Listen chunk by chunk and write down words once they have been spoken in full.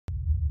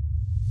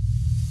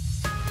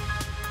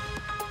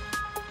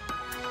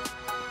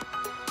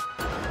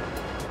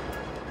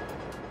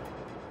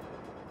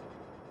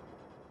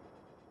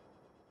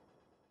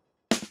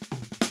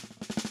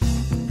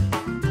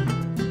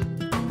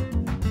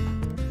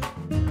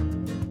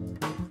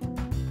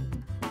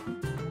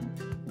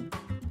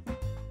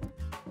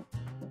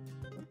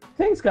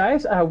Thanks,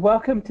 guys.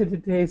 Welcome to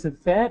today's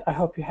event. I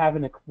hope you're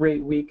having a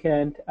great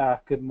weekend.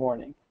 Good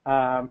morning.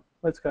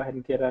 Let's go ahead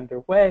and get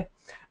underway.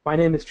 My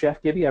name is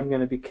Jeff Gibby. I'm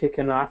going to be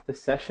kicking off the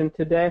session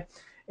today.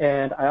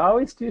 And I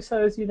always do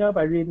so, as you know,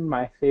 by reading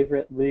my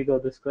favorite legal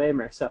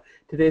disclaimer. So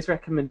today's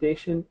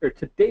recommendation, or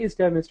today's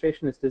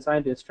demonstration, is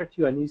designed to instruct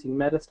you on using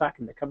Metastock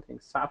and the accompanying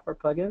software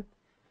plugin.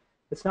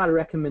 It's not a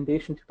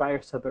recommendation to buy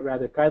or sell, but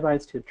rather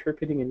guidelines to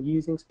interpreting and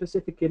using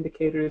specific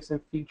indicators and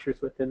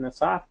features within the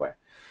software.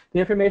 The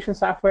information,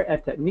 software,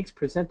 and techniques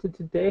presented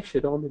today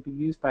should only be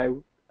used by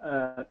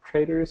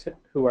traders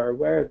who are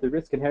aware of the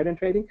risk inherent in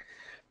trading.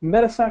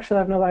 Metastock shall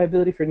have no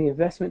liability for any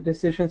investment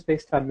decisions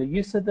based on the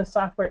use of the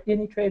software,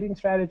 any trading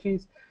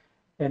strategies,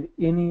 and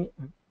any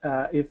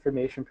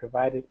information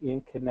provided in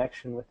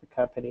connection with the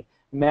company.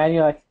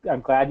 Emmanuel,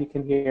 I'm glad you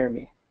can hear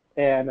me.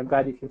 And I'm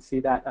glad you can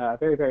see that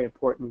very, very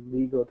important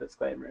legal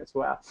disclaimer as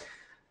well.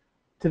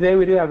 Today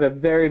we do have a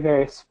very,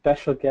 very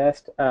special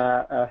guest,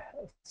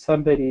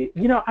 somebody,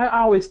 you know, I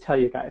always tell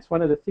you guys,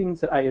 one of the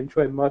things that I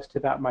enjoy most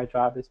about my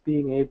job is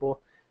being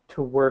able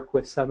to work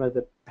with some of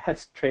the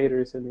best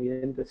traders in the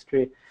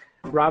industry.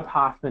 Rob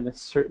Hoffman is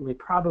certainly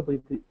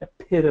probably the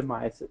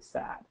epitomizes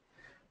that.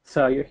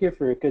 So you're here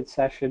for a good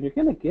session. You're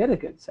going to get a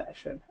good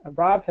session.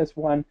 Rob has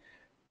won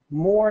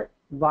more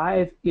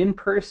live,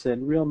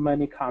 in-person, real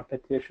money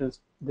competitions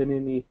than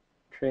any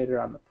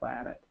trader on the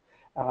planet.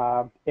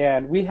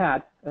 And we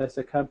had, as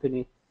a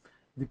company,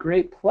 the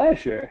great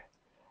pleasure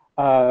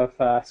of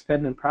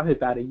spending probably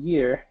about a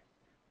year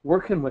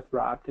working with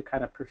Rob to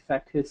kind of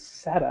perfect his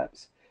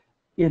setups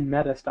in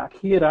Metastock.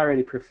 He had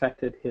already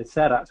perfected his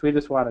setups. We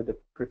just wanted to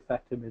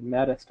perfect him in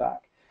Metastock.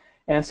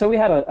 And so we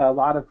had a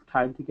lot of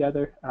time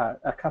together.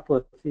 A couple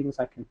of things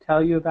I can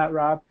tell you about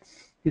Rob.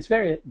 He's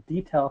very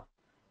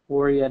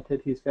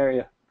detail-oriented. He's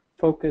very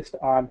focused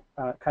on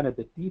kind of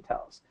the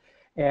details.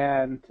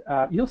 And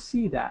you'll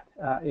see that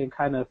in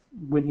kind of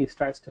when he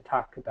starts to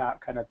talk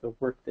about kind of the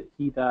work that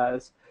he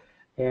does.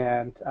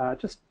 And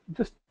just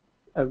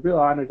a real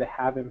honor to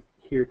have him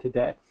here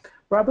today.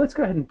 Rob, let's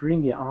go ahead and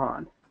bring you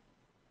on.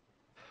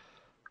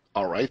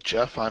 All right,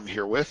 Jeff, I'm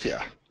here with you.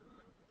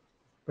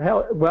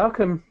 Well,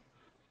 welcome.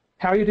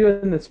 How are you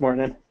doing this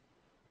morning?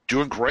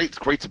 Doing great. It's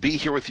great to be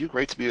here with you.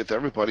 Great to be with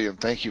everybody, and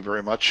thank you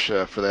very much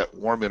for that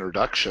warm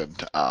introduction.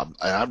 And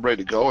I'm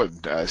ready to go,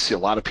 and I see a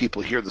lot of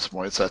people here this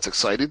morning, so that's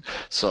exciting.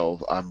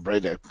 So I'm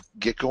ready to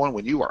get going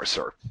when you are,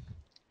 sir.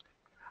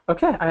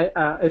 Okay.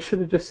 I should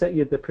have just sent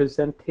you the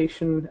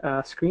presentation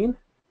screen.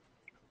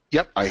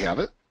 Yep, I have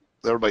it.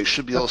 Everybody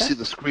should be able to see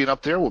the screen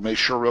up there. We'll make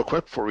sure real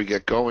quick before we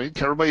get going.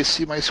 Can everybody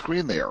see my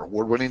screen there?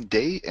 We're running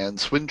day and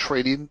swing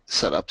trading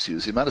setups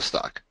using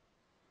Metastock.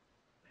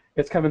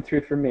 It's coming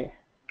through for me.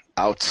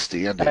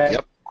 Outstanding.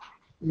 Yep.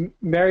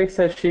 Mary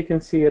says she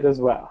can see it as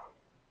well.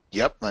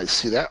 Yep, I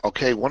see that.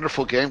 Okay,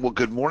 wonderful, gang. Well,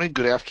 good morning,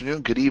 good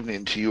afternoon, good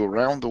evening to you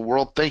around the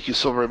world. Thank you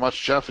so very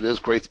much, Jeff. It is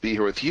great to be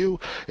here with you.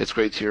 It's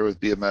great to hear with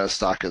be at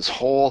Metastock as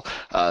whole.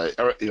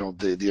 You know,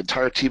 the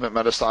entire team at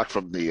Metastock,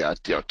 from the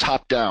you know,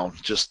 top down,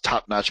 just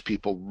top-notch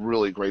people,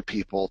 really great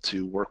people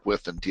to work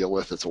with and deal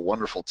with. It's a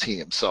wonderful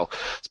team. So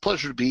it's a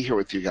pleasure to be here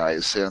with you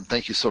guys, and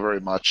thank you so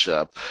very much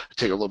for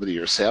taking a little bit of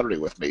your Saturday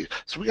with me.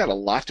 So we got a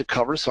lot to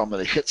cover, so I'm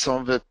going to hit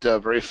some of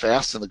it very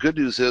fast. And the good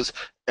news is,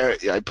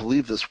 I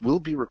believe this will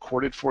be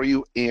recorded for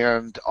you,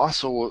 and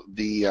also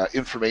the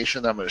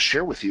information that I'm going to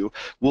share with you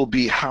will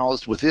be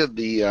housed within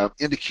the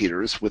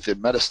indicators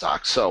within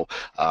Metastock. So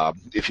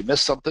if you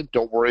missed something,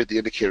 don't worry, the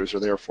indicators are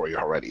there for you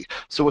already.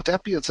 So with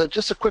that being said,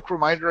 just a quick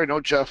reminder. I know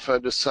Jeff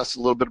discussed a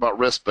little bit about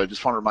risk, but I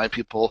just want to remind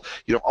people,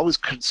 you know, always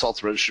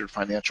consult a registered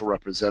financial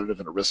representative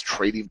and a risk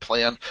trading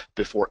plan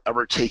before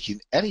ever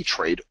taking any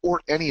trade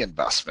or any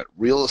investment,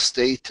 real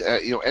estate,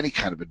 you know, any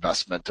kind of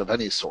investment of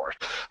any sort.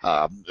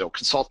 You know,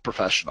 consult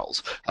professionals.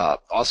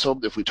 Also,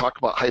 if we talk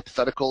about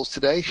hypotheticals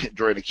today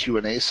during a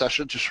Q&A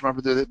session, just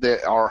remember that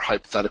they are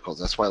hypotheticals.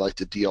 That's why I like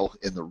to deal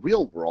in the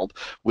real world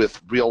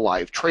with real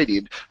live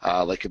trading,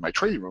 like in my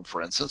trading room,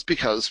 for instance,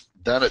 because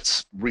then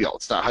it's real.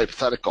 It's not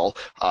hypothetical,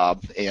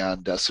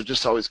 so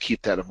just always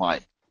keep that in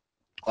mind.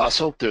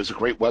 Also, there's a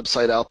great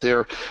website out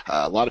there.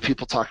 A lot of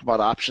people talk about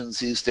options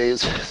these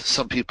days.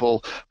 Some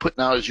people putting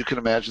out, as you can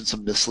imagine,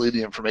 some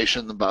misleading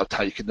information about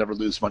how you can never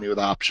lose money with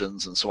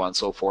options and so on and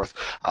so forth.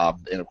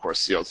 And of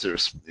course, you know,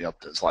 there's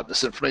a lot of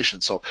misinformation.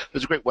 So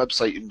there's a great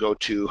website you can go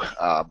to,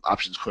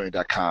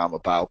 optionsclearing.com,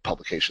 about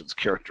publications,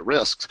 character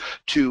risks,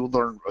 to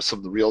learn some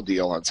of the real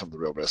deal on some of the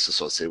real risks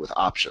associated with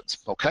options.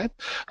 Okay,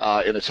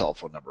 and a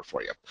telephone number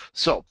for you.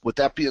 So with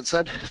that being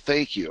said,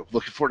 thank you.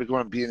 Looking forward to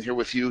going and being here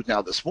with you.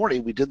 Now this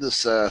morning we did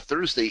this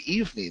Thursday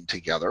evening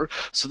together.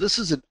 So this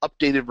is an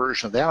updated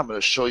version of that. I'm going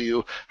to show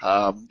you,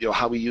 you know,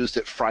 how we used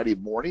it Friday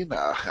morning.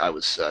 I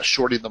was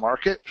shorting the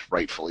market,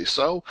 rightfully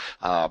so,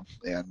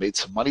 and made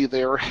some money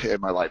there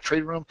in my live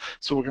trading room.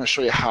 So we're going to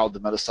show you how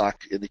the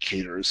Metastock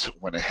indicators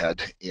went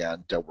ahead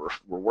and were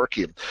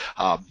working.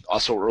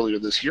 Also earlier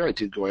this year, I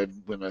did go ahead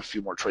and win a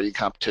few more trading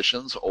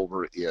competitions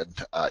over in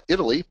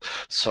Italy.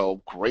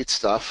 So great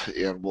stuff,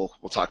 and we'll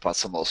talk about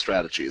some of those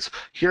strategies.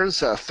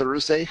 Here's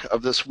Thursday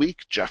of this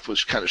week. Jeff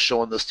was kind of showing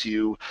showing this to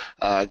you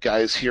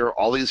guys here.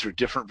 All these are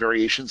different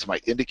variations of my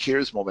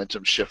indicators: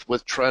 momentum shift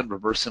with trend,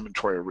 reverse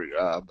inventory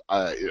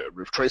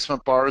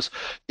retracement bars,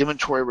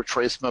 inventory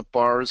retracement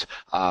bars,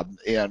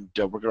 and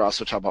we're going to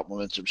also talk about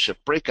momentum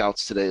shift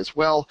breakouts today as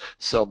well.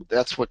 So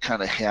that's what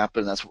kind of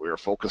happened. That's what we were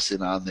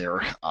focusing on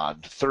there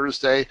on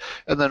Thursday.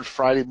 And then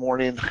Friday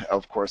morning,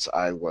 of course,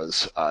 I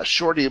was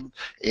shorting,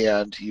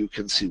 and you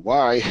can see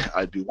why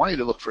I'd be wanting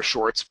to look for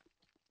shorts.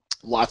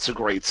 Lots of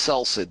great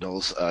sell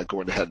signals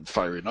going ahead and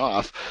firing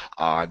off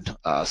on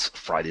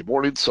Friday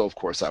morning. So, of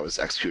course, I was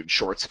executing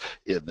shorts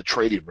in the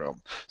trading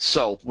room.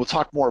 So we'll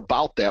talk more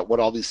about that, what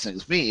all these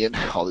things mean,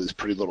 all these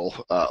pretty little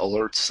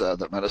alerts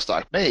that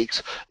Metastock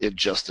makes in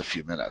just a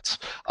few minutes.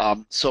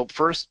 So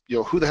first,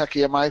 who the heck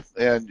am I?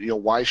 And,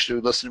 why should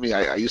you listen to me?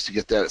 I used to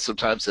get that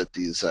sometimes at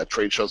these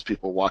trade shows.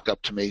 People walk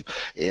up to me,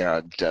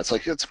 and it's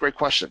like, it's a great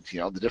question.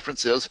 The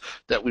difference is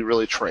that we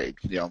really trade.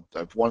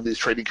 I've won these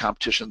trading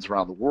competitions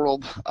around the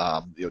world.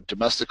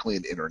 Domestically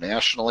and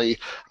internationally.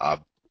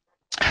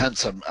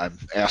 Hence, I'm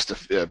asked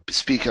to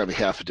speak on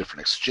behalf of different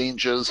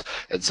exchanges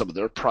and some of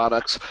their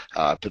products.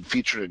 I've been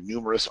featured in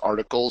numerous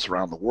articles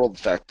around the world. In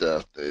fact,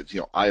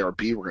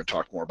 IRB, we're going to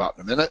talk more about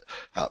in a minute.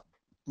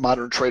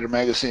 Modern Trader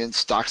Magazine,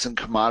 Stocks and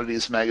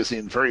Commodities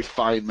Magazine, very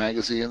fine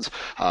magazines,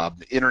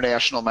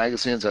 international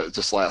magazines.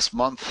 Just last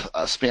month,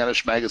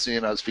 Spanish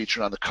magazine, I was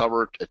featured on the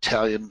cover,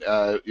 Italian,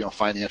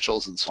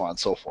 financials, and so on and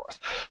so forth.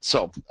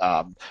 So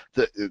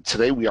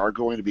today we are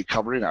going to be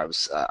covering.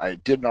 I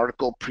did an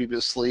article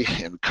previously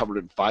and covered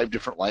in 5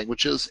 different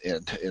languages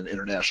in an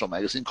international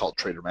magazine called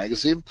Trader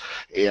Magazine,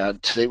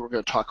 and today we're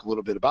going to talk a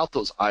little bit about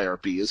those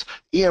IRBs,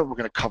 and we're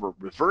going to cover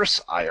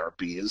reverse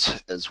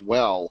IRBs as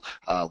well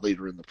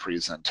later in the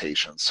presentation.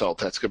 So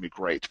that's going to be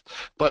great.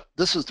 But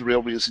this is the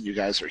real reason you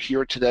guys are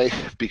here today,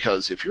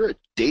 because if you're a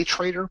day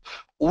trader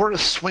or a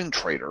swing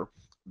trader,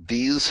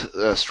 these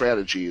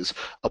strategies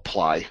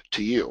apply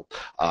to you.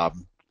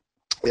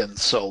 And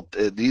so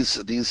these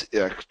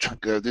are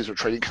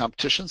trading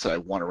competitions that I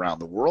won around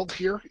the world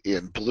here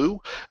in blue.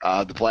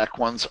 The black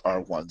ones are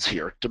ones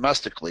here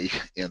domestically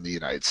in the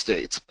United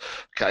States.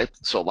 Okay,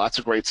 so lots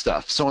of great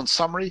stuff. So in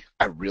summary,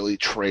 I really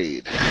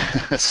trade.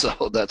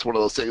 So that's one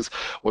of those things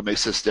what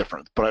makes this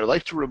different. But I'd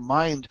like to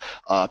remind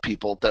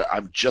people that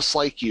I'm just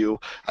like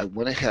you. I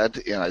went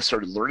ahead and I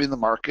started learning the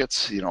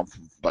markets,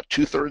 about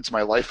 2/3 of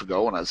my life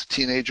ago when I was a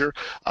teenager.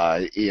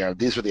 And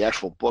these are the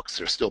actual books.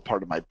 They're still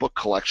part of my book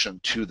collection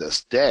to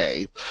this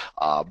day,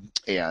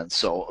 and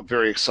so I'm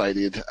very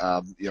excited,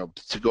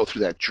 to go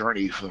through that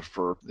journey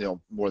for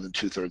more than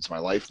 2/3 of my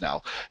life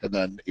now, and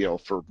then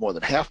for more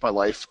than half my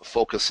life,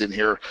 focus in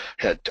here.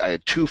 I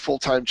had 2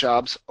 full-time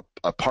jobs,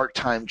 a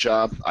part-time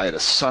job. I had a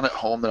son at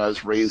home that I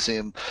was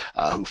raising,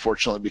 who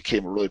fortunately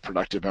became a really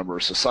productive member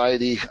of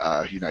society,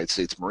 United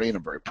States Marine.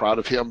 I'm very proud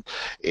of him,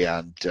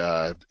 and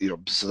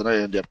so then I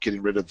ended up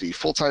getting rid of the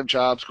full-time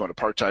jobs, going to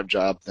part-time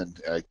job,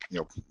 and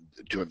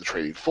doing the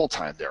trading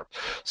full-time there.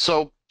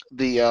 So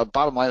the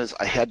bottom line is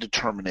I had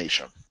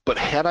determination. But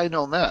had I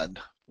known then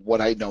what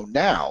I know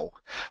now,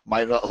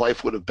 my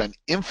life would have been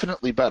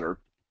infinitely better,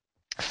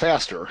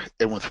 faster,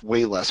 and with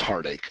way less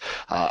heartache.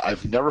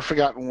 I've never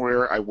forgotten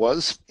where I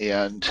was,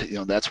 and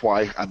that's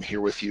why I'm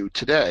here with you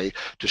today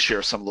to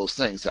share some of those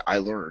things that I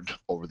learned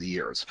over the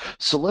years.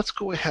 So let's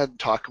go ahead and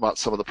talk about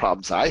some of the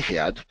problems I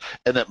had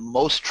and that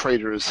most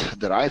traders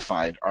that I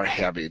find are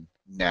having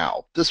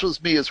now. This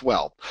was me as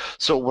well.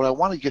 So what I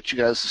want to get you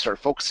guys to start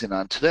focusing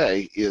on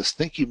today is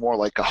thinking more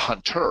like a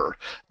hunter,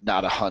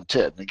 not a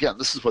hunted. And again,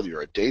 this is whether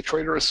you're a day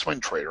trader or a swing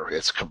trader.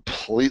 It's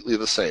completely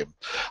the same.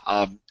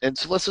 And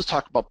so let's just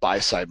talk about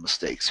buy-side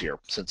mistakes here,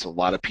 since a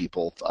lot of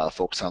people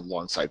focus on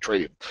long-side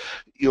trading.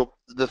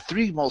 The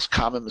 3 most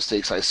common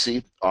mistakes I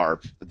see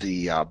are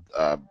the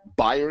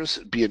buyers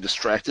being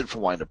distracted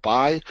from wanting to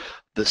buy,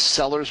 the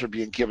sellers are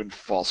being given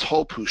false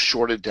hope who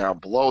shorted down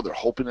below. They're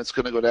hoping it's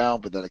going to go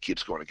down, but then it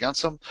keeps going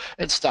against them,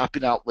 and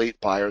stopping out late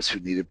buyers who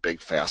needed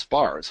big, fast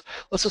bars.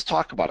 Let's just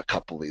talk about a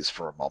couple of these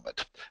for a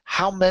moment.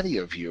 How many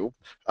of you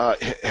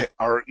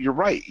you're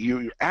right.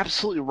 You're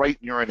absolutely right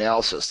in your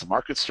analysis. The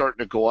market's starting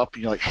to go up,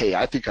 and you're like, hey,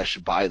 I think I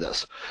should buy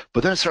this.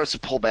 But then it starts to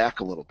pull back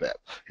a little bit.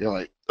 You're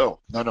like, oh,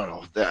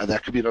 no,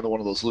 that could be another one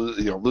of those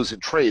losing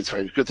trades,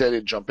 right? Good that I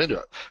didn't jump into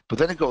it. But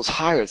then it goes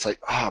higher. It's like,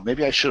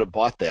 maybe I should have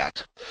bought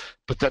that.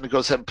 But then it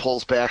goes ahead and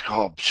pulls back.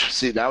 Oh,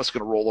 see, now it's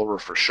going to roll over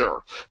for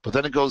sure. But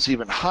then it goes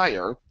even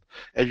higher,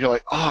 and you're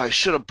like, I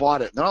should have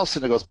bought it. And then all of a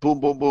sudden it goes boom,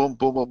 boom, boom,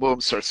 boom, boom,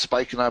 boom, starts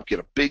spiking up, get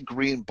a big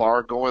green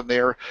bar going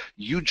there.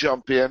 You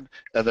jump in,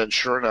 and then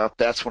sure enough,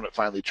 that's when it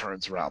finally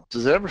turns around.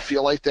 Does it ever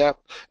feel like that?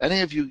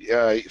 Any of you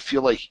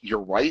feel like you're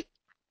right?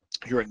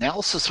 Your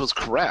analysis was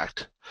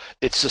correct.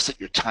 It's just that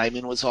your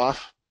timing was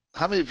off.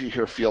 How many of you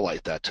here feel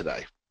like that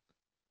today?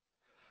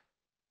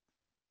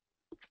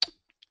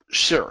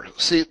 Sure.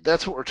 See,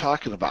 that's what we're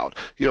talking about.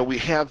 We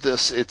have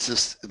this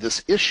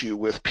issue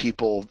with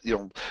people.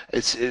 These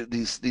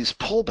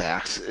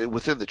pullbacks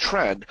within the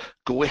trend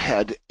go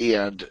ahead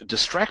and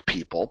distract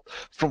people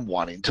from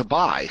wanting to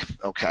buy.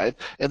 Okay,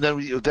 and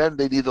then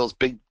they need those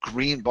big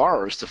green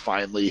bars to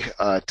finally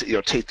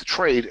take the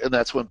trade, and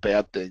that's when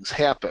bad things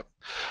happen.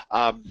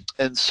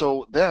 And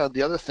so then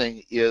the other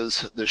thing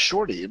is the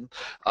shorting.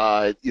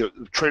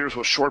 Traders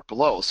will short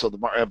below, so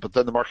but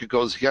then the market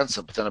goes against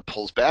them. But then it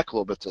pulls back a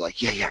little bit. They're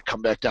like, yeah,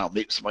 come back down,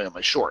 make some money on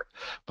my short.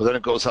 But then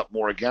it goes up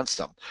more against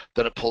them.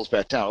 Then it pulls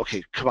back down.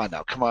 Okay, come on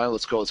now, come on,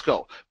 let's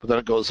go. But then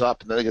it goes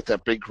up, and then they get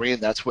that big green.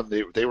 That's when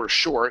they were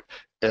short,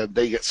 and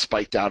they get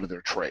spiked out of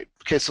their trade.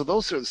 Okay, so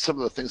those are some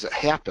of the things that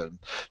happen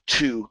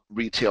to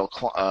retail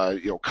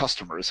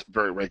customers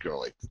very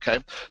regularly.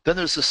 Okay, then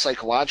there's the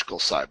psychological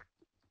side.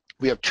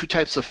 We have two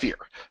types of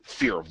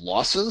fear of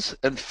losses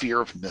and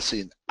fear of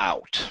missing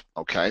out.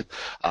 Okay,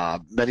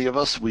 many of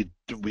us we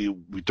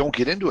don't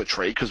get into a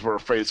trade because we're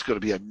afraid it's going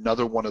to be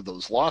another one of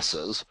those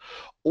losses,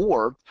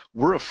 or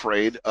we're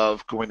afraid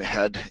of going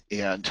ahead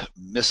and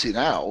missing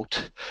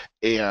out,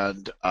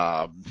 and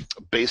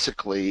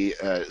basically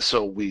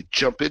so we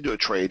jump into a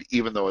trade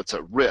even though it's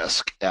a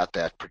risk at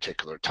that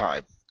particular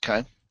time.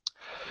 Okay.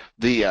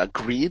 The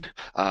greed,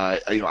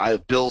 I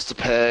have bills to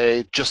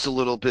pay, just a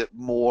little bit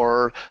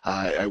more.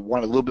 I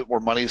want a little bit more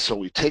money, so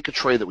we take a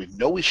trade that we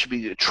know we should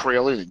be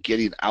trailing and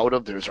getting out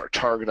of. There's our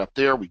target up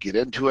there. We get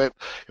into it,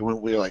 and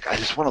when we're like, I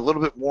just want a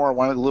little bit more. I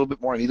want a little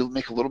bit more. I need to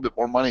make a little bit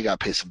more money.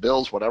 Got to pay some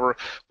bills, whatever.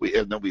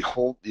 And then we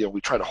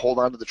we try to hold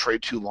on to the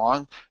trade too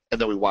long,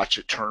 and then we watch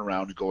it turn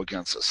around and go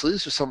against us. So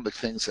these are some of the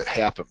things that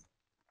happen.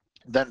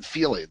 Then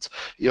feelings.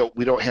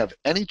 We don't have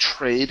any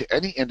trade,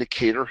 any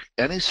indicator,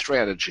 any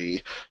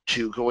strategy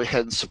to go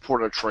ahead and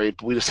support our trade,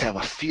 but we just have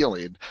a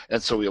feeling,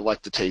 and so we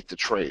elect to take the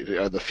trade,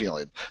 the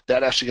feeling.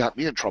 That actually got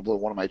me in trouble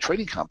in one of my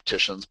trading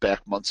competitions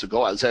back months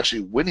ago. I was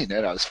actually winning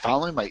it. I was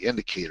following my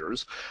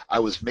indicators. I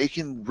was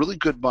making really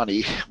good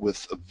money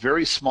with a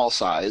very small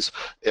size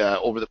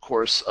over the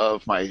course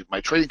of my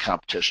trading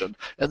competition,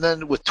 and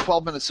then with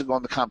 12 minutes to go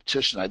in the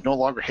competition, I no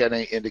longer had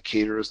any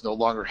indicators, no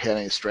longer had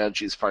any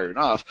strategies firing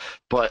off,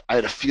 but I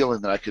had a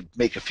feeling that I could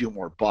make a few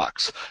more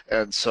bucks,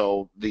 and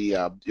so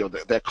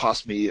that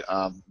cost me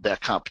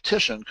that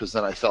competition because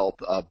then I fell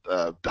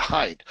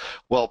behind.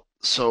 Well,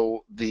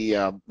 so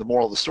the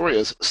moral of the story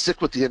is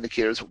stick with the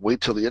indicators,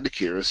 wait till the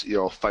indicators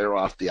fire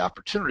off the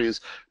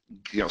opportunities.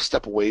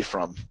 Step away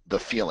from the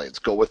feelings,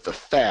 go with the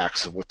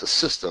facts of what the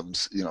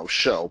systems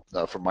show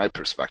from my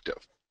perspective.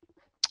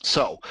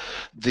 So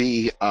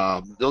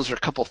those are a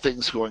couple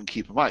things to go and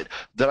keep in mind.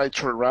 Then I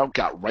turned around,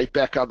 got right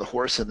back on the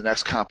horse in the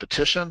next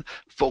competition,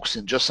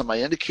 focusing just on my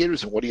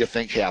indicators, and what do you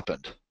think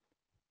happened?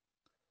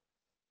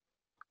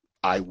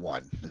 I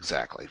won,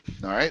 exactly.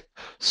 All right.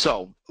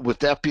 So with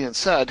that being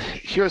said,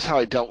 here's how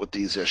I dealt with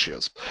these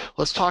issues.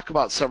 Let's talk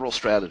about several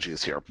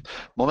strategies here.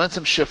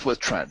 Momentum shift with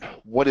trend.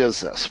 What is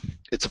this?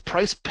 It's a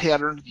price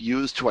pattern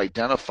used to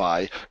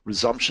identify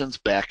resumptions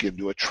back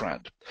into a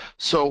trend.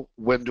 So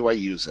when do I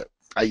use it?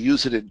 I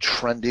use it in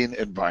trending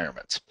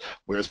environments.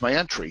 Where's my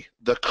entry?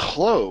 The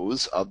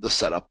close of the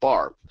setup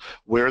bar.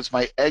 Where's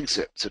my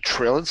exit? It's a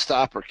trailing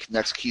stop or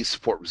next key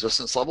support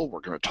resistance level.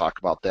 We're going to talk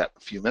about that in a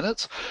few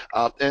minutes.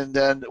 And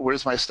then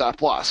where's my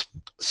stop loss?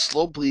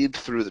 Slow bleed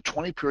through the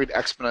 20-period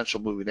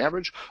exponential moving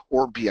average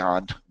or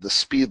beyond the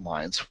speed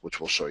lines, which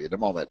we'll show you in a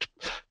moment.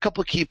 A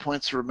couple of key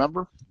points to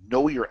remember.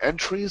 Know your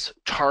entries,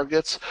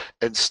 targets,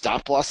 and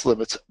stop loss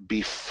limits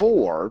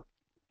before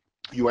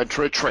you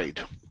enter a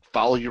trade.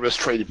 Follow your risk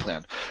trading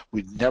plan.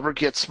 We never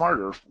get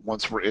smarter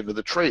once we're into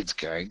the trades,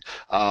 gang.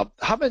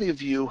 How many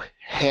of you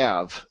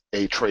have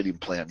a trading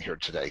plan here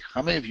today?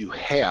 How many of you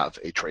have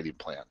a trading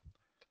plan?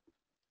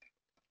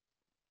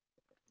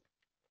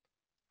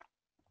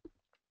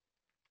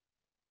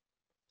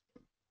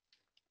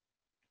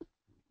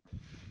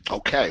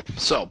 Okay,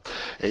 so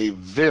a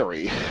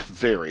very,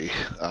 very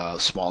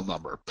small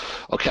number.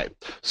 Okay,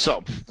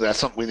 so that's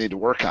something we need to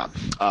work on.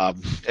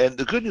 And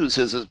the good news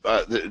is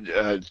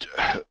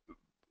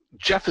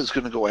Jeff is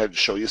going to go ahead and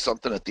show you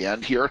something at the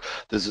end here.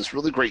 There's this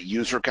really great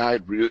user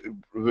guide,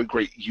 really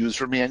great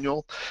user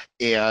manual,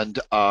 and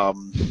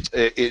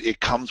it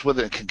comes with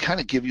it. It can kind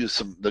of give you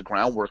the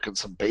groundwork and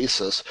some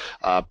basis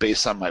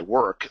based on my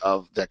work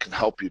that can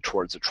help you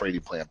towards a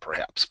trading plan,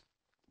 perhaps.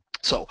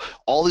 So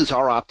all these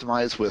are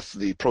optimized with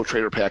the Pro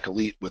Trader Pack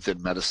Elite within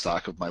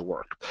Metastock of my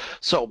work.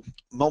 So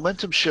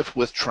momentum shift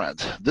with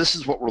trend. This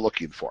is what we're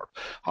looking for.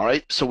 All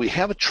right, so we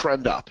have a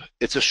trend up.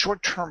 It's a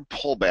short-term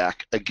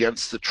pullback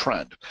against the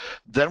trend.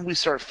 Then we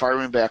start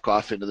firing back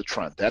off into the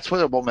trend. That's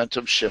what a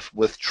momentum shift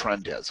with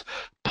trend is.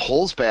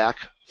 Pulls back,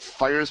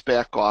 fires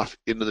back off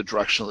into the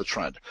direction of the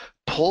trend.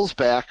 Pulls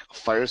back,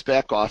 fires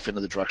back off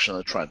into the direction of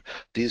the trend.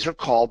 These are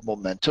called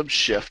momentum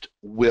shift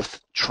with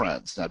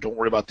trends. Now, don't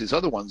worry about these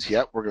other ones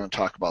yet. We're going to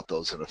talk about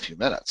those in a few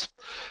minutes.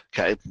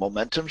 Okay,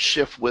 momentum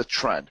shift with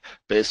trend.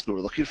 Basically, we're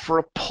looking for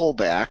a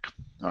pullback.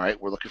 All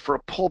right, we're looking for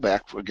a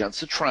pullback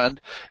against the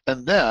trend,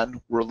 and then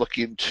we're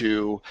looking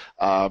to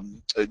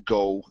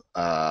go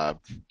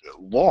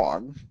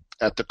long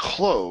at the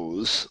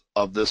close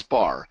of this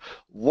bar,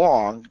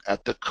 long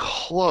at the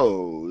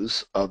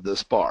close of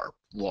this bar,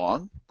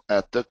 long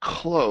at the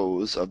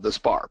close of this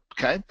bar.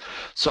 Okay,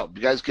 so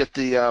you guys get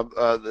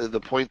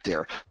the point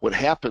there. What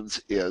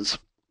happens is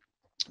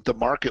the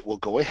market will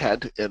go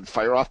ahead and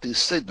fire off these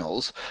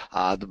signals,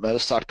 the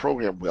Metastock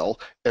program will,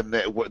 and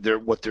what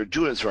they're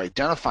doing is they're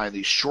identifying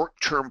these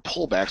short-term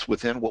pullbacks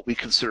within what we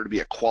consider to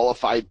be a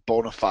qualified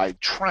bona fide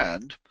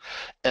trend,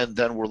 and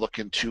then we're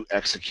looking to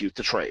execute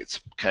the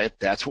trades. Okay,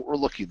 that's what we're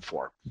looking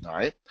for. All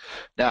right,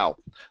 now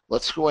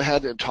let's go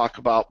ahead and talk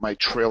about my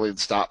trailing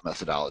stop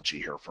methodology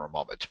here for a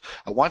moment.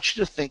 I want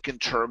you to think in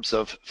terms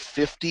of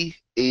 50,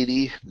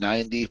 80,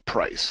 90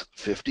 price.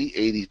 50,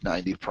 80,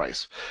 90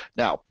 price.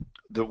 Now,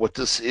 what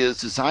this is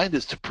designed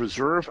is to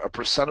preserve a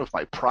percent of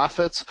my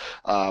profits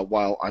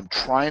while I'm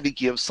trying to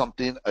give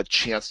something a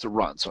chance to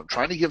run. So I'm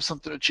trying to give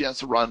something a chance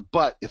to run,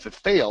 but if it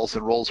fails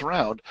and rolls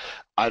around,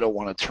 I don't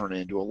want to turn it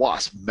into a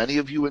loss. Many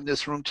of you in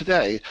this room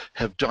today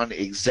have done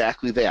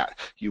exactly that.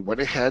 You went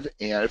ahead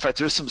and, in fact,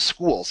 there's some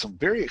schools, some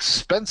very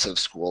expensive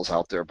schools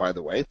out there, by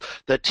the way,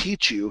 that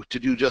teach you to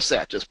do just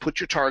that. Just put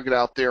your target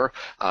out there,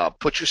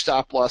 put your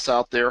stop loss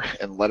out there,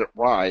 and let it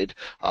ride.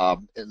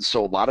 And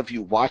so a lot of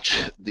you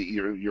watch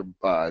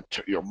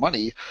your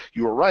money.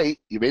 You were right.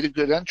 You made a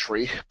good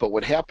entry, but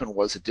what happened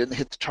was it didn't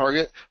hit the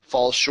target,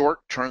 falls short,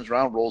 turns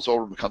around, rolls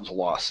over, and becomes a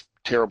loss.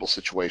 Terrible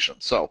situation.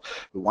 So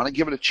we want to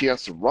give it a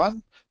chance to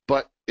run,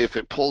 but if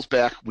it pulls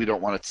back, we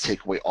don't want it to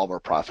take away all of our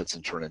profits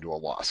and turn into a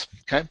loss.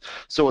 Okay.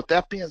 So with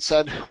that being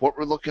said, what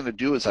we're looking to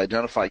do is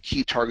identify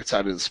key targets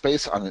out of the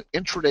space on an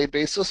intraday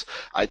basis.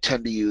 I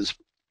tend to use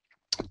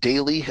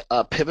daily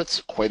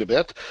pivots quite a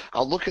bit.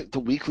 I'll look at the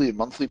weekly and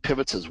monthly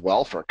pivots as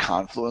well for a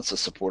confluence of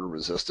support or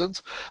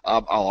resistance.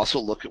 I'll also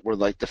look at where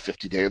like the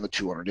 50-day and the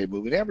 200-day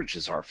moving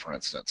averages are, for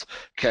instance.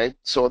 Okay,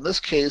 so in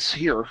this case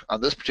here, on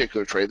this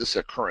particular trade, this is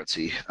a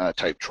currency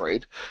type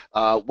trade.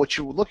 What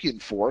you're looking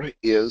for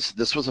is,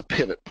 this was a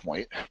pivot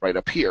point right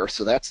up here,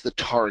 so that's the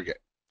target.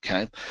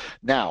 Okay,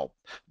 now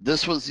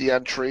this was the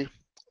entry.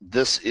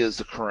 This is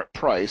the current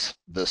price,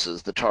 this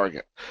is the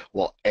target.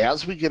 Well,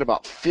 as we get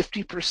about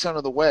 50%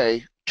 of the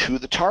way to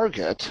the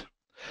target,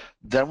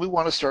 then we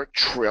want to start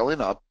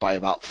trailing up by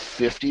about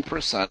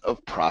 50%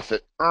 of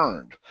profit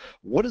earned.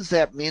 What does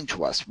that mean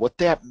to us? What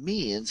that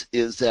means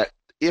is that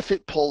if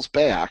it pulls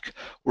back,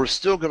 we're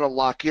still going to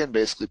lock in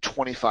basically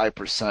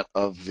 25%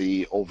 of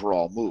the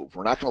overall move.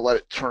 We're not going to let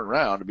it turn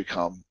around and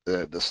become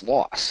this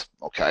loss,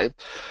 okay?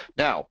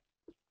 Now,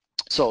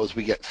 so as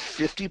we get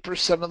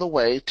 50% of the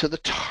way to the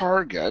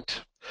target,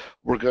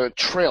 we're going to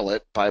trail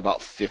it by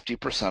about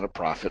 50% of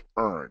profit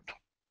earned.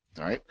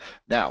 All right.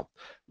 Now,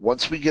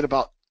 once we get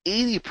about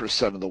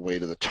 80% of the way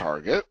to the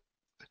target,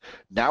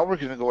 now we're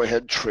going to go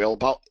ahead and trail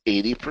about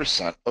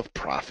 80% of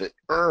profit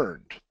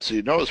earned. So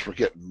you notice we're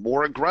getting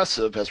more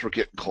aggressive as we're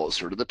getting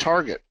closer to the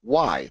target.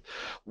 Why?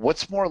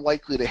 What's more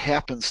likely to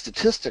happen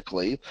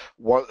statistically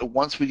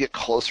once we get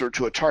closer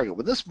to a target?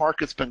 When this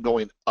market's been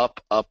going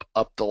up, up,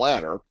 up the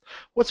ladder,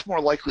 what's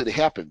more likely to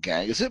happen,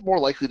 gang? Is it more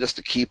likely just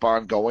to keep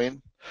on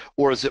going?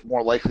 Or is it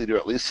more likely to,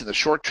 at least in the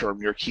short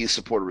term, your key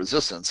support or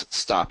resistance,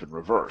 stop and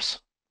reverse?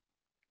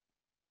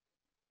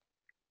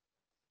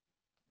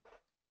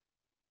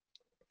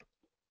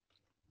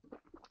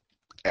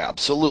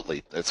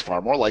 Absolutely. It's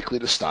far more likely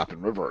to stop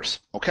and reverse.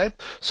 Okay?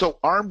 So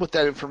armed with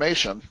that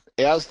information,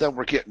 as then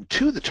we're getting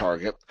to the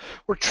target,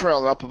 we're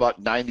trailing up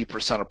about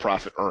 90% of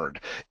profit earned.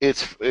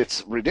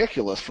 It's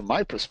ridiculous from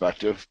my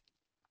perspective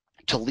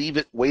to leave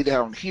it way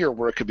down here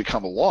where it could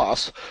become a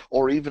loss,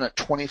 or even at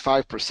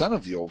 25%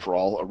 of the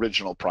overall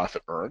original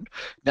profit earned.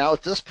 Now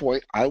at this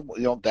point,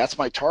 that's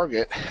my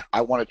target.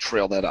 I want to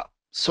trail that up.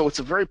 So it's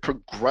a very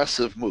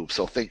progressive move.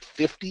 So think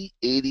 50,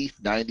 80,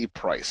 90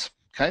 price.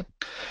 Okay.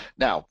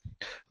 Now,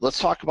 let's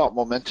talk about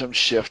momentum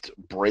shift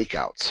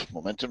breakouts.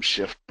 Momentum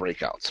shift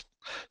breakouts.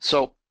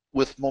 So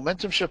with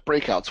momentum shift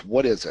breakouts,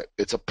 what is it?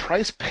 It's a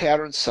price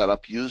pattern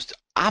setup used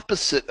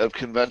opposite of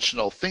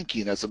conventional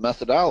thinking as a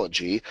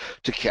methodology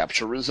to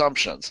capture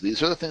resumptions.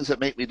 These are the things that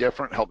make me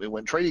different, help me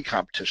win trading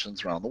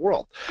competitions around the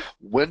world.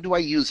 When do I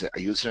use it? I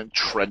use it in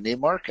trending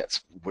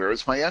markets. Where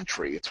is my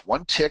entry? It's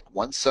 1 tick,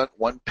 1 cent,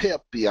 1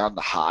 pip beyond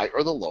the high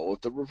or the low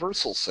of the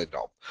reversal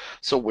signal.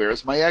 So where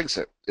is my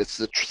exit? It's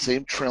the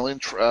same trailing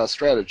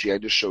strategy I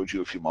just showed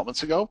you a few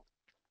moments ago.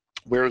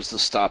 Where is the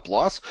stop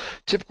loss?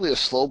 Typically a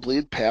slow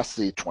bleed past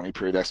the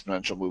 20-period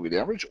exponential moving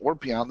average or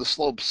beyond the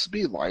slope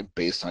speed line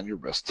based on your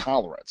risk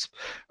tolerance.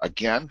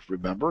 Again,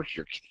 remember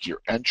your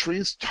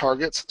entries,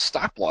 targets,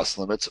 stop loss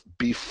limits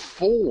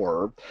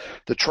before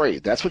the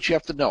trade. That's what you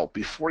have to know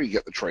before you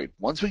get the trade.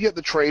 Once we get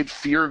the trade,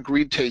 fear and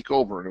greed take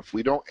over, and if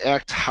we don't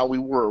act how we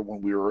were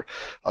when we were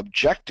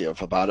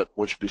objective about it,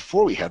 which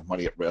before we had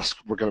money at risk,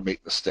 we're going to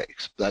make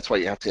mistakes. That's why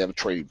you have to have a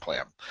trading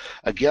plan.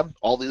 Again,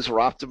 all these are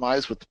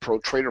optimized with the Pro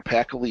Trader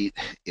Pack Elite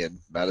in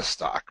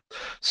Metastock.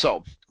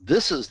 So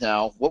this is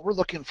now what we're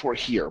looking for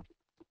here.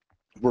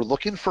 We're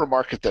looking for a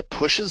market that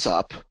pushes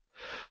up,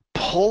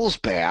 pulls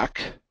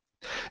back,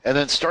 and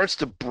then starts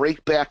to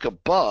break back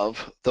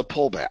above the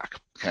pullback.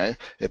 Okay,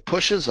 it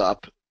pushes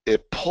up,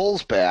 it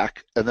pulls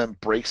back and then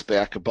breaks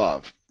back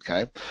above.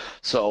 Okay,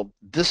 so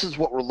this is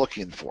what we're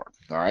looking for.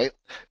 All right.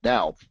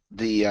 Now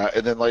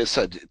and then like I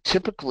said,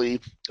 typically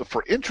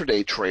for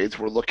intraday trades,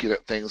 we're looking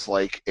at things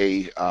like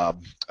a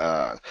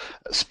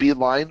speed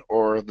line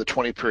or the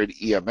 20-period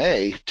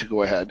EMA to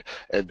go ahead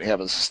and have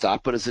as a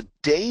stop. But as a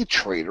day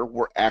trader,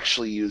 we're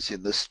actually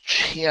using this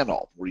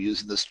channel. We're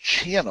using this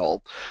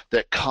channel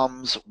that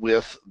comes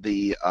with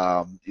the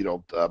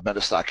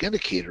metastock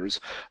indicators.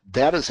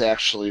 That is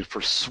actually for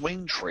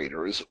swing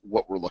traders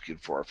what we're looking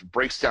for. If it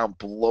breaks down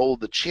below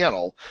the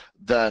channel,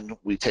 then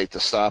we take the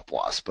stop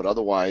loss. But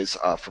otherwise,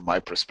 from my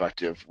perspective,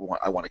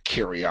 I want to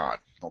carry on.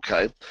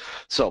 Okay,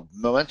 so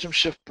momentum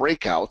shift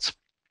breakouts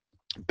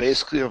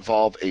basically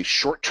involve a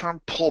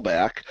short-term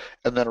pullback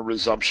and then a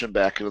resumption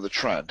back into the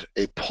trend.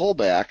 A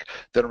pullback,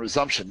 then a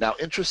resumption. Now,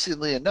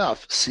 interestingly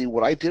enough, see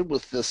what I did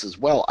with this as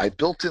well, I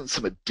built in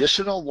some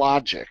additional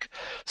logic.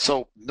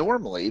 So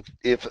normally,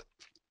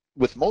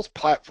 with most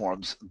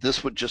platforms,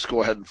 this would just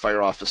go ahead and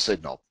fire off a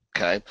signal.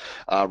 Okay,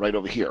 right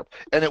over here.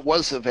 And it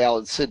was a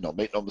valid signal,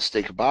 make no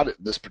mistake about it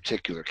in this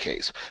particular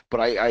case. But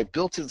I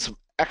built in some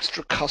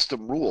extra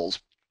custom rules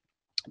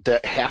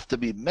that have to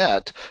be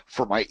met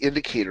for my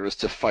indicators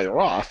to fire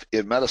off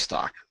in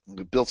Metastock.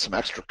 We built some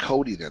extra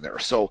coding in there.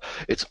 So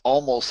it's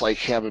almost like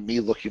having me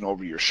looking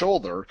over your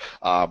shoulder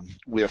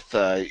with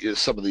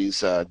some of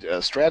these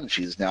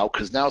strategies now,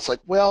 because now it's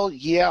like, well,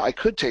 yeah, I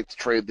could take the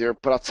trade there,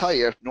 but I'll tell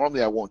you,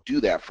 normally I won't do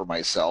that for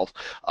myself,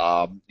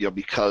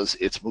 because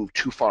it's moved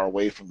too far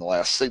away from the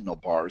last signal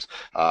bars.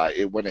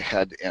 It went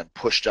ahead and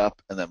pushed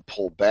up and then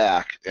pulled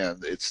back,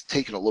 and it's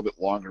taken a little bit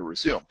longer to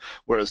resume.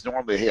 Whereas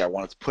normally, hey, I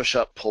want it to push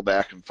up, pull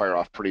back, and fire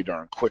off pretty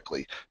darn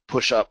quickly.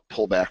 Push up,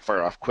 pull back,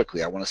 fire off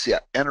quickly. I want to see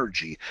that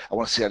energy. I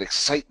want to see that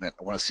excitement.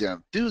 I want to see that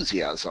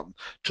enthusiasm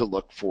to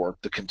look for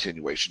the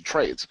continuation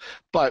trades.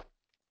 But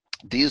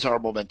these are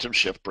momentum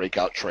shift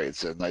breakout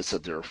trades, and I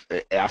said they're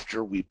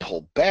after we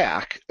pull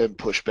back and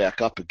push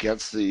back up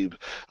against the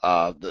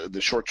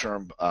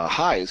short-term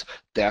highs.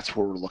 That's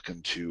where we're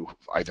looking to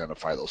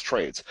identify those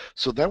trades.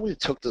 So then we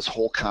took this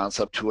whole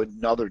concept to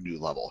another new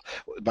level.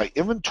 My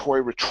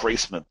inventory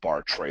retracement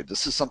bar trade.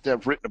 This is something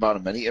I've written about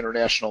in many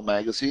international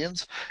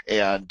magazines,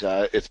 and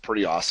it's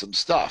pretty awesome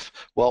stuff.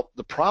 Well,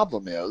 the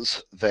problem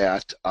is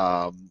that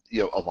a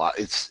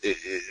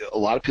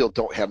lot of people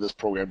don't have this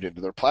programmed into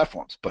their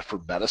platforms, but for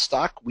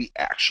Metastock, we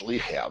actually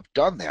have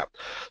done that.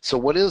 So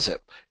what is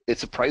it?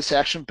 It's a price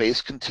action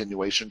based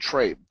continuation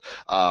trade.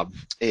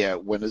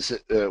 And when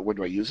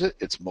do I use it?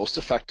 It's most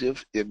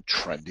effective in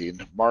trending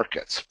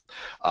markets.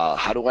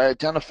 How do I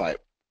identify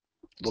it?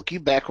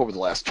 Looking back over the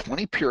last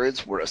 20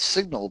 periods where a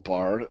signal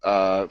bar,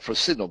 for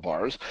signal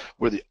bars,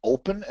 where the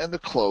open and the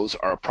close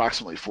are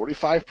approximately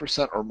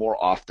 45% or more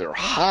off their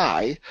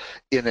high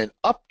in an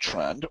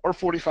uptrend, or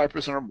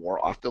 45% or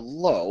more off the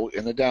low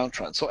in a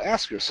downtrend. So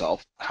ask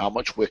yourself, how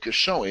much wick is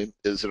showing?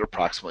 Is it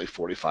approximately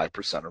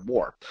 45% or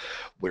more?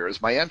 Where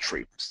is my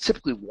entry? It's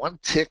typically 1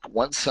 tick,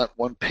 1 cent,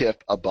 1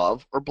 pip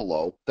above or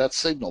below that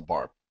signal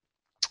bar.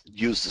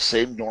 Use the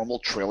same normal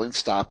trailing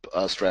stop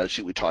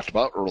strategy we talked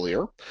about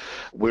earlier.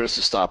 Where's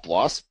the stop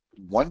loss?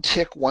 1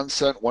 tick, 1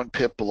 cent, 1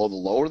 pip below the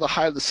low or the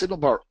high of the signal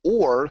bar,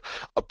 or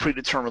a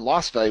predetermined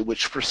loss value,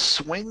 which for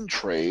swing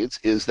trades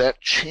is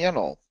that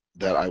channel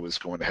that I was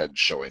going ahead and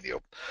showing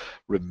you.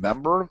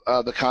 Remember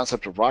the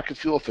concept of rocket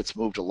fuel. If it's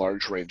moved a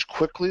large range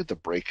quickly, the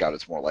breakout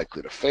is more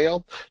likely to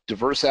fail.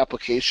 Diverse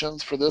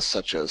applications for this,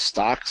 such as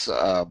stocks,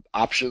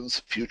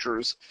 options,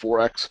 futures,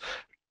 Forex,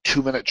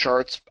 2-minute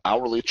charts,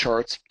 hourly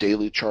charts,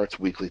 daily charts,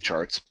 weekly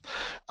charts.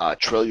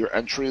 Trail your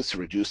entries to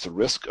reduce the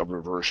risk of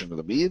reversion to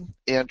the mean,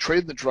 and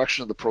trade in the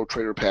direction of the Pro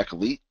Trader Pack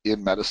Elite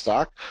in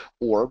Metastock,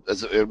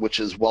 which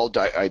is well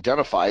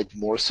identified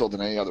more so than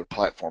any other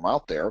platform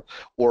out there,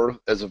 or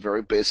as a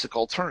very basic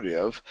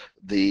alternative,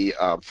 the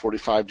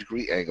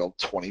 45-degree angle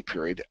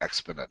 20-period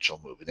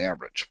exponential moving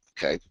average.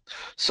 Okay,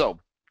 so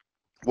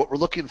what we're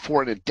looking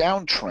for in a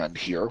downtrend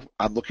here,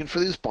 I'm looking for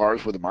these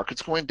bars where the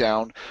market's going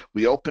down,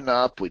 we open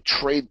up, we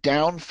trade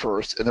down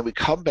first, and then we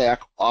come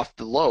back off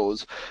the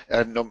lows,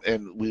 and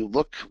we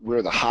look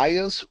where the high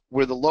is,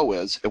 where the low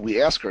is, and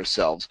we ask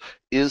ourselves,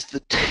 is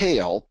the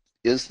tail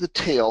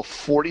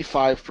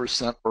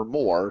 45% or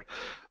more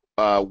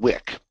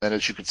wick? And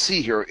as you can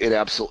see here, it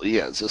absolutely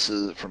is. This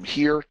is from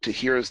here to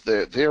here is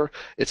there.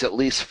 It's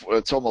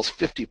almost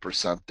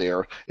 50%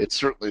 there. It's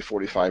certainly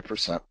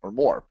 45% or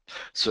more.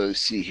 So you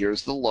see,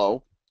 here's the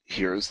low,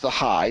 here's the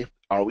high.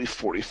 Are we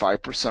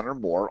 45% or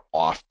more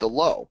off the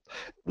low?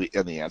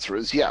 And the answer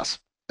is yes.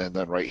 And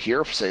then right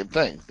here, same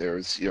thing.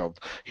 Here's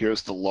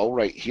the low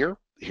right here.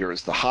 Here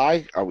is the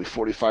high. Are we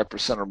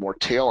 45% or more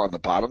tail on the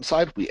bottom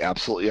side? We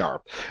absolutely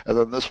are. And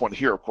then this one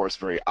here, of course,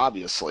 very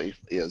obviously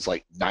is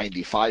like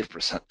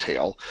 95%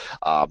 tail.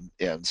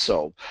 And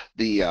so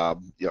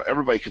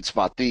everybody can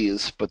spot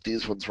these, but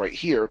these ones right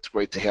here, it's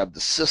great to have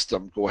the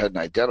system go ahead and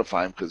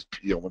identify them, because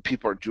when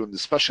people are doing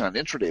this, especially on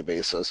an intraday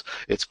basis,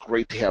 it's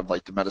great to have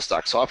like the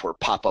Metastock software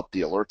pop up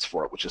the alerts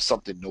for it, which is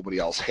something nobody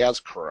else has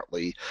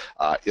currently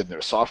in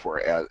their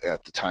software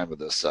at the time of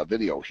this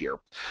video here.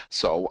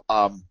 So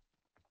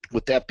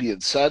With that being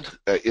said,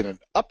 in an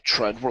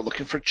uptrend, we're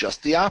looking for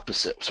just the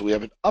opposite. So we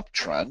have an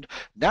uptrend.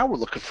 Now we're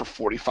looking for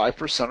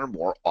 45% or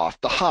more off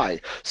the high.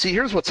 See,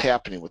 here's what's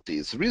happening with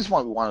these. The reason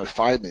why we want to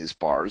find these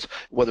bars,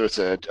 whether it's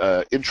an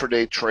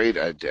intraday trade,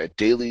 a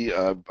daily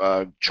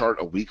chart,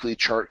 a weekly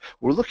chart,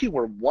 we're looking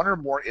where one or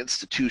more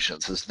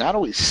institutions has not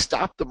only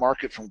stopped the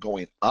market from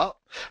going up,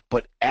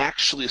 but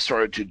actually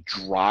started to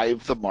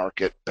drive the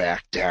market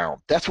back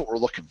down. That's what we're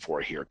looking for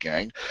here,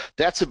 gang.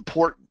 That's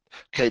important.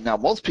 Okay, now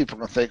most people are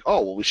going to think,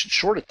 oh, well, we should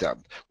short it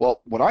then.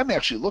 Well, what I'm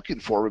actually looking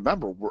for,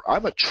 remember,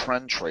 I'm a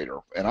trend trader,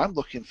 and I'm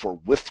looking for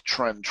with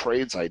trend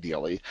trades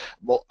ideally.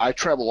 Well, I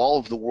travel all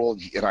over the world,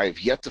 and I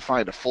have yet to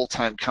find a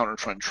full-time counter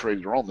trend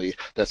trader only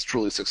that's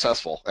truly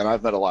successful, and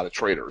I've met a lot of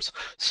traders.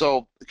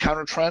 So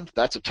counter trend,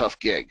 that's a tough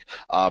gig.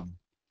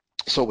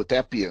 So with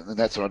that being, and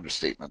that's an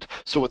understatement.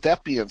 So with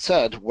that being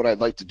said, what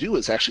I'd like to do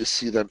is actually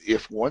see them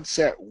if once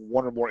that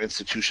one or more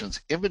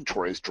institutions'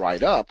 inventory is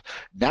dried up,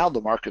 now the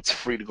market's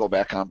free to go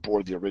back on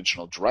board the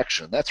original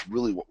direction. That's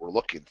really what we're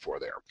looking for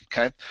there.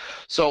 Okay,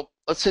 so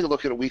let's take a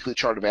look at a weekly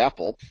chart of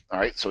Apple. All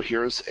right, so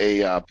here's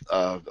a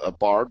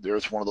bar.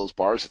 There's one of those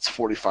bars. It's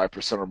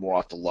 45% or more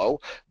off the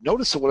low.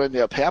 Notice that what ended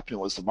up happening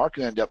was the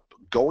market ended up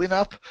going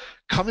up,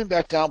 coming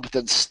back down, but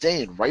then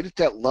staying right at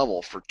that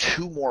level for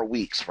 2 more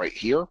weeks, right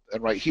here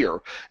and right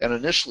here, and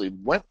initially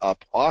went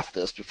up off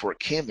this before it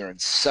came there and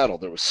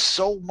settled. There was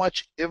so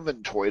much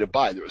inventory to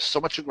buy. There was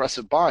so much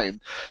aggressive buying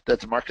that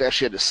the market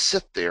actually had to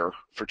sit there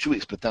for 2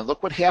 weeks. But then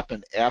look what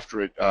happened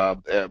after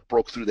it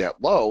broke through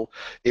that low.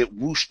 It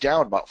whooshed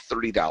down about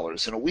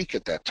 $30 in a week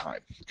at that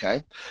time.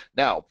 Okay,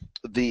 now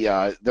the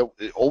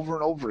over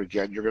and over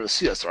again, you're going to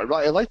see this. So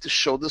I like to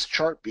show this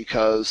chart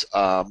because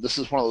this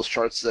is one of those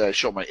charts that I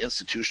show my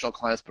institutional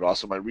clients, but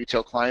also my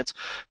retail clients,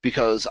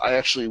 because I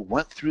actually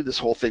went through this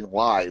whole thing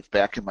live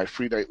back in my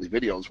free nightly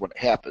videos when it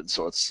happened.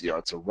 So it's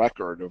it's a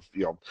record of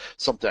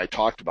something I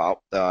talked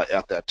about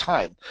at that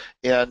time.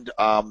 And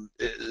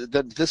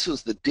then this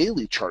is the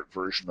daily chart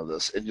version of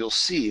this, and you'll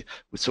see.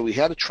 So we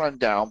had a trend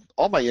down.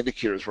 All my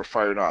indicators were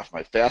firing off.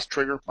 My fast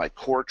trigger, my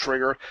core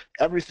trigger,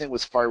 everything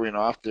was firing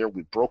off there.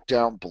 We broke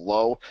down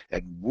below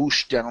and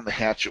whooshed down the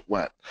hatch it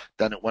went.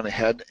 Then it went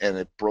ahead and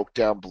it broke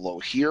down below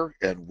here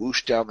and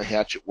whooshed down the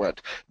hatch it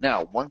went.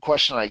 Now, one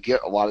question I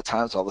get a lot of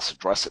times, I'll just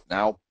address it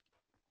now,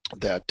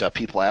 that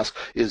people ask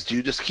is, do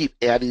you just keep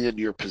adding into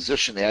your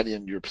position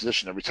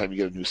every time you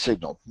get a new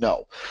signal?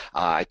 No.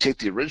 I take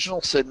the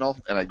original signal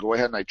and I go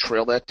ahead and I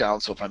trail that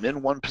down. So if I'm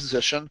in one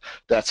position,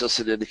 that's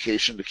just an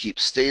indication to keep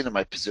staying in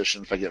my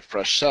position if I get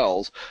fresh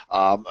sells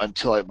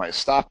until my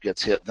stop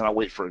gets hit. Then I'll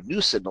wait for a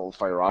new signal to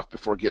fire off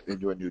before getting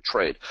into a new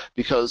trade,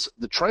 because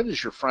the trend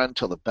is your friend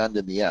till the bend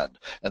in the end.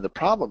 And the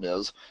problem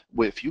is,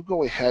 if you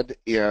go ahead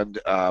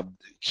and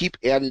keep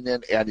adding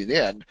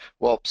in,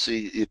 well,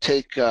 see, you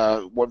take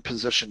one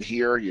position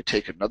here, you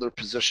take another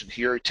position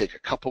here, you take a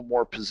couple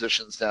more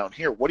positions down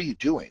here. What are you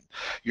doing?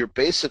 You're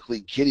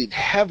basically getting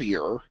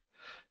heavier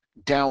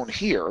down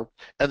here,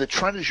 and the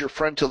trend is your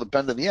friend till the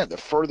bend in the end. The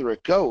further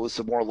it goes,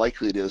 the more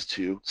likely it is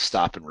to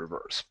stop and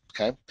reverse.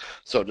 Okay,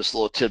 so just a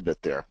little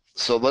tidbit there.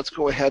 So let's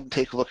go ahead and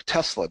take a look at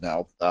Tesla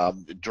now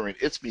during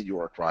its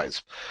meteoric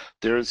rise.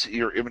 There's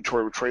your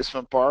inventory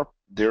retracement bar.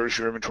 There's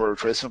your inventory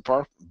retracement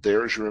bar.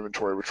 There's your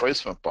inventory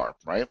retracement bar,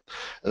 right?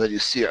 And then you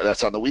see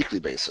that's on the weekly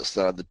basis.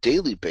 Then on the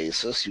daily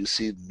basis, you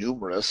see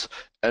numerous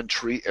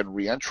entry and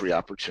re-entry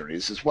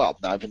opportunities as well.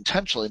 Now, I've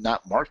intentionally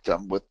not marked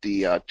them with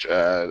the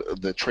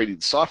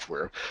trading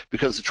software,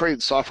 because the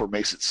trading software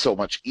makes it so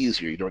much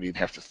easier. You don't even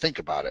have to think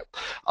about it.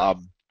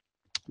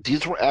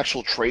 These were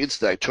actual trades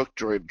that I took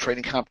during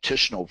trading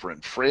competition over in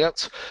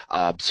France.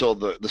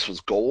 This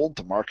was gold.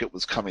 The market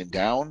was coming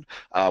down.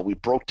 We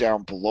broke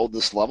down below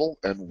this level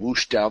and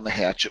whooshed down the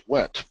hatch it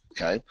went.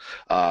 Okay,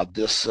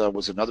 this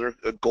was another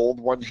gold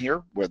one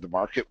here where the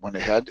market went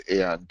ahead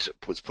and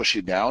was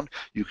pushing down.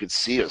 You could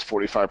see it was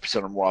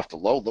 45% or more off the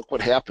low. Look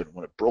what happened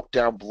when it broke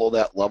down below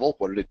that level.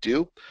 What did it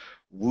do?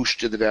 Whooshed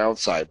to the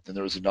downside. Then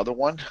there was another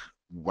one,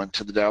 went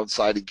to the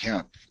downside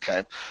again.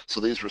 Okay, so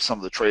these were some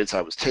of the trades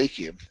I was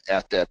taking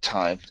at that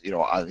time,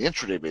 on an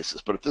intraday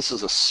basis. But if this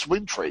is a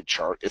swing trade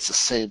chart, it's the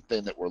same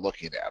thing that we're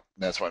looking at. And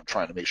that's what I'm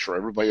trying to make sure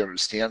everybody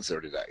understands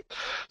there today.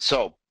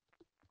 So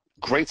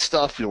great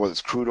stuff, whether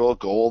it's crude oil,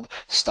 gold,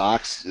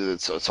 stocks,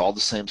 it's all the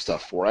same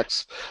stuff,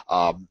 Forex.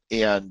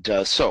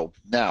 So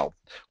now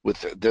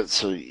with this,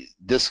 so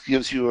this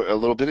gives you a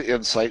little bit of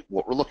insight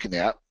what we're looking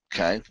at.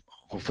 Okay,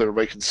 hopefully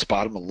everybody can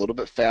spot them a little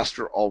bit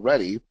faster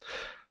already.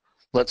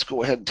 Let's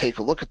go ahead and take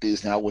a look at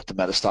these now with the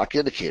metastock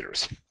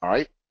indicators. All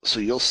right,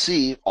 so you'll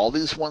see all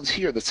these ones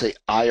here that say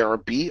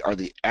IRB are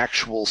the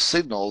actual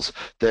signals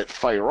that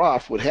fire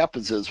off. What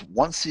happens is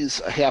once these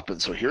happen,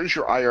 so here's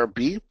your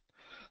IRB,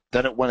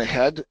 then it went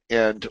ahead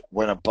and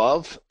went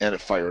above and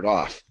it fired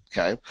off.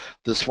 Okay,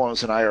 this one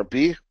was an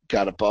IRB,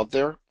 got above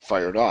there,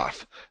 fired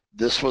off.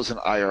 This was an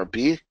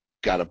IRB,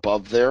 got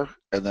above there,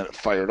 and then it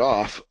fired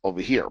off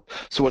over here.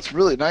 So what's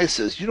really nice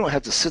is you don't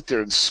have to sit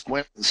there and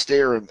squint and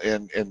stare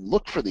and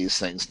look for these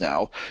things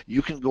now.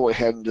 You can go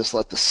ahead and just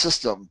let the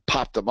system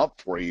pop them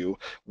up for you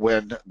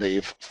when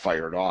they've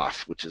fired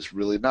off, which is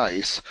really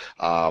nice.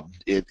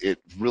 It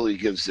really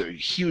gives a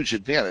huge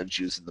advantage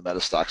using the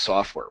Metastock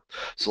software.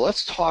 So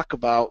let's talk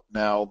about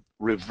now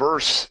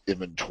reverse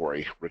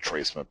inventory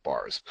retracement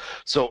bars.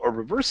 So a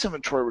reverse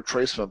inventory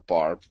retracement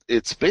bar,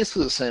 it's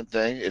basically the same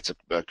thing. It's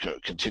a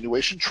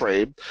continuation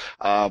trade.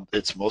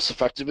 It's most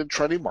effective in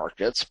trading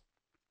markets.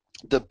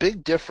 The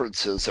big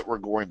differences that we're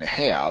going to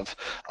have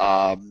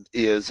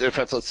is, in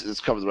fact, let's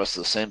cover the rest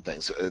of the same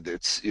things.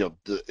 It's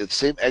the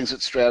same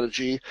exit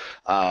strategy.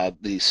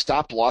 The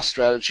stop loss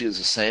strategy is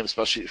the same,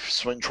 especially for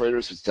swing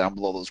traders. It's down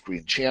below those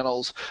green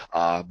channels.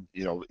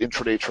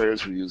 Intraday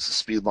traders, we use the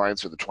speed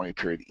lines or the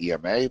 20-period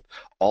EMA.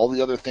 All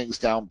the other things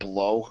down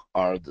below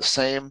are the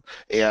same,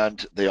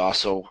 and they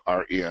also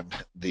are in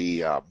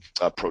the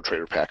Pro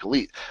Trader Pack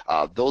Elite.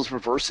 Those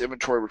reverse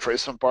inventory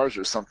retracement bars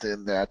are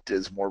something that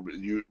is more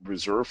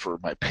reserved for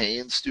my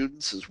paying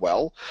students as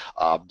well.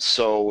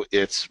 So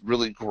it's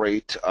really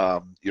great,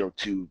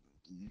 to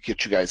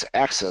get you guys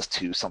access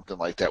to something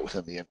like that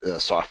within the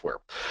software.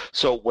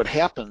 So what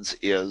happens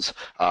is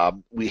what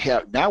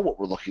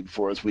we're looking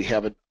for is we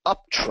have an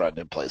uptrend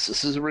in place.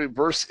 This is a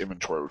reverse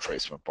inventory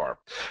retracement bar.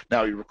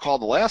 Now, you recall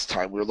the last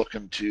time we were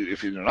looking to,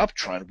 if you're in an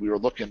uptrend, we were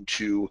looking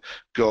to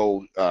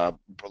go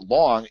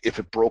long if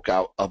it broke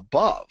out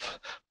above.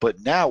 But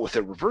now with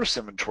a reverse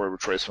inventory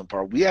retracement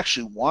bar, we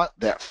actually want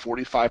that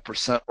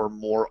 45% or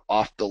more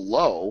off the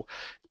low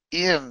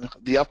in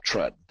the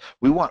uptrend.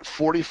 We want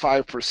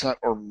 45%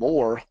 or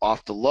more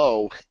off the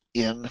low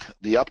in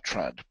the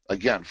uptrend.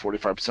 Again,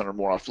 45% or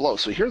more off the low.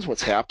 So here's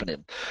what's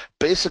happening.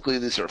 Basically,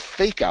 these are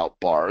fake out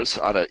bars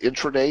on an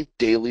intraday,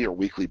 daily, or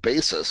weekly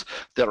basis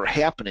that are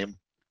happening.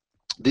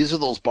 These are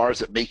those bars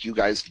that make you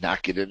guys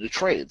not get into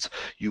trades.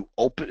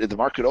 The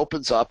market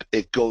opens up,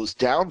 it goes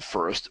down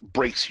first,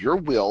 breaks your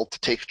will to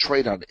take a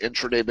trade on an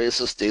intraday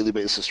basis, daily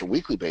basis, or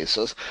weekly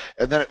basis,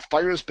 and then it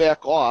fires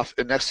back off,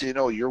 and next thing you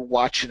know, you're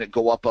watching it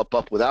go up, up,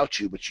 up without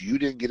you, but you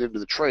didn't get into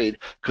the trade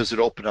because it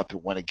opened up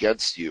and went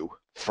against you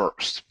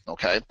first.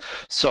 Okay,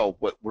 so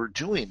what we're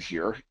doing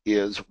here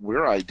is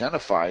we're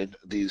identifying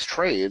these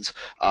trades,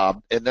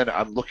 and then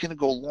I'm looking to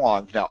go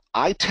long. Now,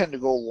 I tend to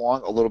go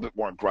long a little bit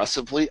more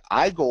aggressively.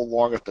 I go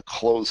long at the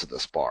close of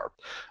this bar.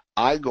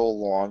 I go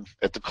long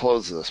at the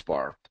close of this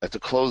bar, at the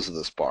close of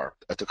this bar,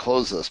 at the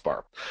close of this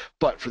bar.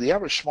 But for the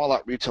average small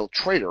lot retail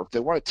trader,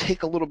 they want to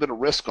take a little bit of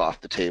risk off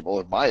the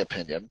table, in my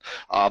opinion.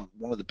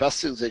 One of the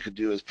best things they could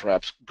do is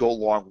perhaps go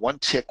long 1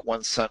 tick,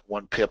 1 cent,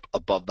 1 pip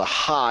above the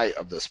high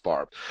of this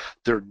bar.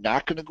 They're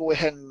not going to go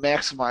ahead and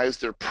maximize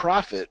their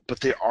profit, but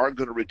they are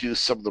going to reduce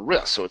some of the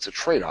risk. So it's a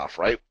trade-off,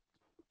 right?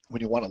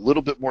 When you want a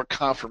little bit more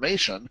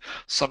confirmation,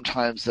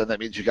 sometimes then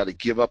that means you got to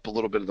give up a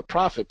little bit of the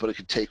profit, but it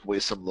can take away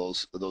some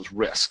of those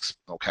risks.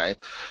 Okay,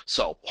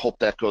 so hope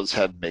that goes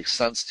ahead and makes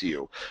sense to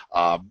you.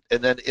 And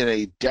then in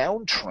a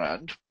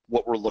downtrend,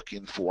 what we're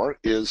looking for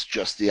is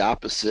just the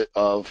opposite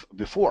of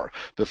before.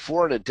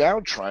 Before in a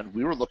downtrend,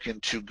 we were looking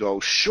to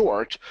go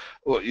short,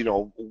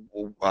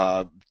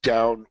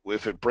 down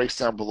if it breaks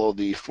down below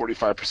the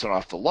 45%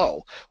 off the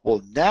low.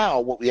 Well, now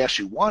what we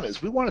actually want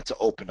is we want it to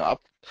open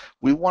up.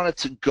 We want it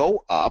to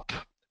go up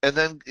and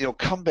then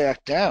come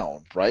back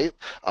down, right?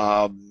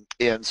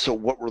 And so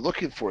what we're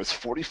looking for is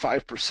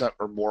 45%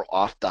 or more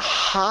off the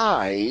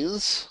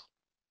highs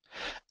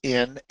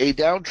in a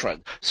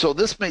downtrend. So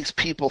this makes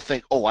people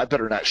think, oh, I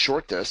better not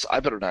short this. I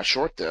better not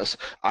short this.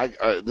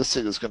 This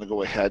thing is going to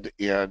go ahead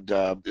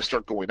and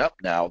start going up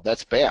now.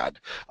 That's bad.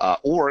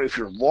 Or if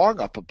you're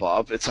long up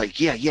above, it's like,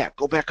 yeah,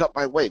 go back up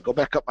my way, go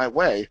back up my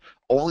way,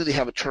 only to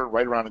have it turn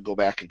right around and go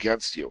back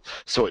against you.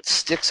 So it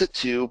sticks it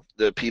to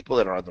the people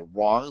that are on the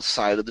wrong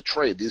side of the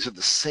trade. These are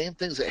the same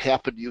things that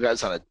happen to you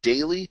guys on a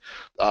daily,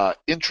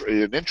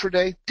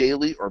 intraday,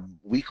 daily, or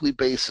weekly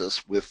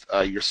basis with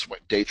your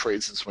day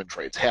trades and swing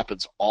trades. It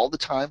happens all the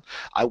time.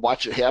 I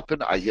watch it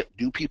happen. I get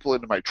new people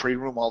into my trade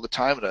room all the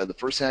time, and the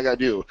first thing I got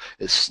to do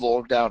is slow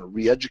them down and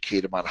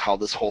re-educate them on how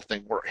this whole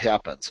thing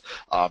happens.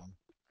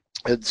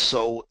 And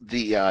so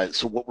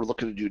so what we're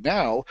looking to do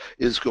now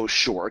is go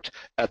short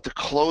at the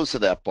close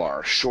of that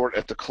bar, short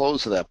at the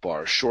close of that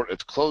bar, short at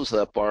the close of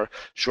that bar,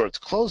 short at the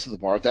close of the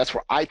bar. That's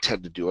where I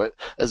tend to do it.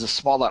 As a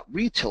small lot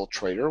retail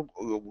trader,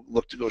 we'll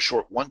look to go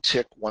short 1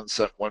 tick, 1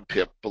 cent, 1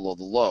 pip below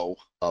the low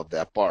of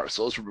that bar.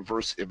 So those are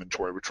reverse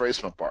inventory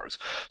retracement bars.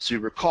 So you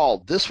recall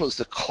this was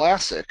the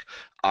classic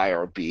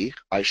IRB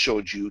I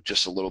showed you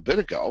just a little bit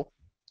ago.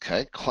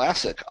 Okay,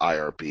 classic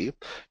IRB.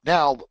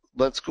 Now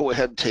let's go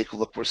ahead and take a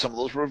look where some of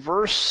those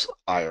reverse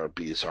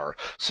IRBs are.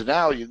 So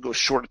now you can go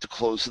short at the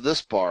close of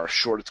this bar,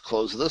 short at the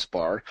close of this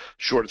bar,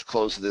 short at the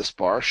close of this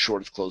bar,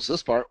 short at the close of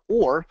this bar,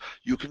 or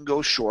you can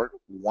go short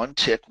 1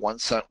 tick, 1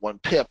 cent, 1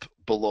 pip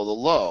below the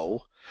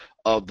low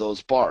of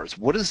those bars.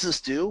 What does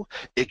this do?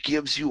 It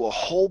gives you a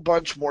whole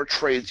bunch more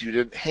trades you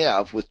didn't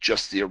have with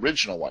just the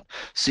original one.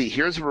 See,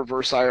 here's a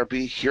reverse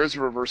IRB, here's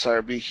a reverse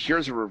IRB,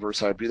 here's a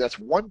reverse IRB. That's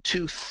 1,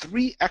 2,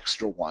 3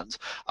 extra ones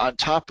on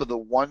top of the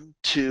 1,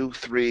 2,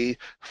 3,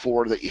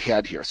 4 that you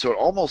had here. So it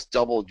almost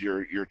doubled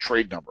your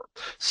trade number.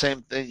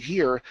 Same thing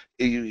here.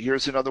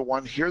 Here's another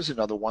one, here's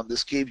another one.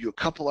 This gave you a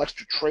couple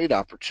extra trade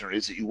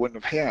opportunities that you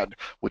wouldn't have had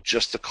with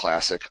just a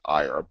classic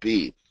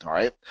IRB. All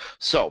right.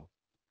 So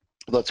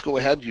let's go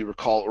ahead. You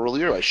recall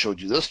earlier I showed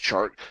you this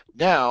chart.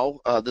 Now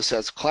this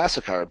has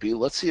classic IRB.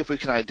 Let's see if we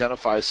can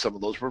identify some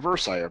of those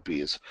reverse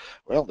IRBs.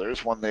 Well,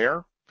 there's one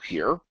there,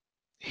 here,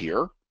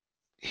 here,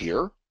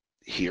 here,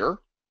 here,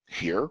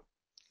 here,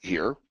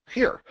 here,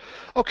 here.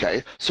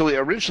 Okay, so we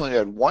originally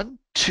had 1,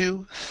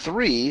 2,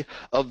 3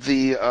 of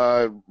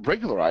the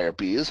regular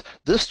IRBs.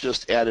 This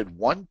just added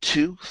 1,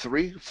 2,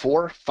 3,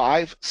 4,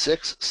 5,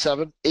 6,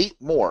 7, 8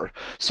 more.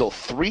 So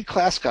 3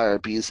 classic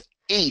IRBs,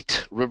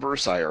 8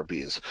 reverse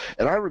IRBs.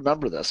 And I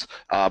remember this.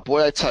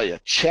 Boy, I tell you,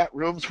 chat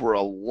rooms were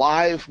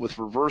alive with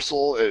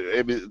reversal.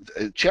 I mean,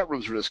 chat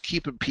rooms were just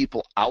keeping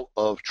people out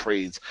of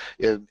trades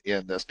in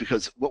this,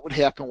 because what would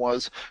happen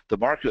was the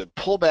market would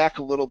pull back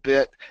a little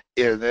bit,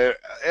 and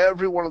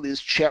every one of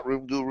these chat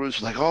room gurus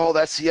was like, oh,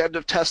 that's the end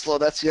of Tesla,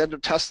 that's the end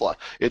of Tesla.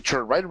 It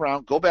turned right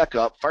around, go back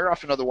up, fire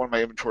off another one of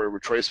my inventory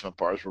retracement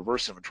bars,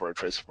 reverse inventory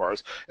retracement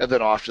bars, and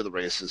then off to the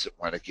races it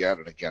went again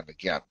and again and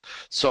again.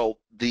 So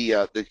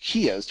the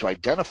key is to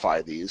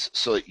identify these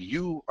so that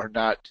you are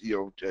not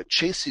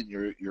chasing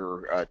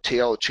your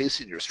tail,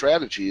 chasing your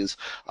strategies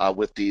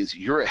with these.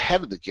 You're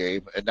ahead of the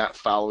game and not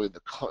following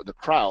the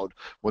crowd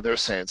when they're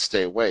saying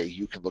stay away.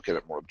 You can look at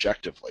it more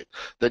objectively.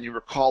 Then you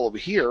recall over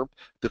here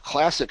the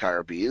classic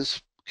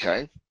IRBs.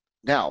 Okay,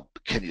 now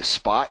can you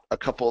spot a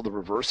couple of the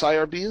reverse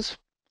IRBs?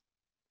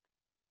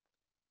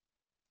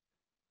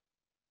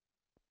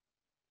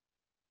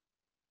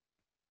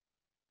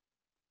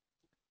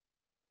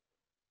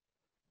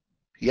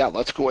 Yeah,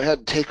 let's go ahead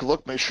and take a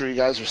look. Make sure you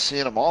guys are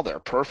seeing them all there.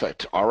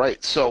 Perfect. All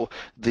right. So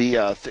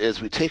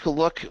as we take a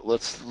look,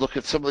 let's look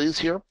at some of these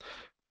here.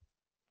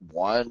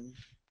 1,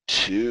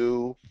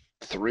 2,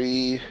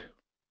 3,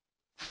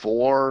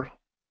 4,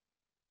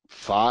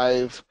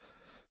 5,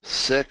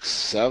 6,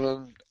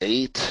 7,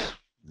 8,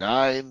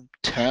 9,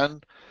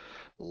 10.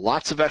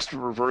 Lots of extra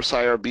reverse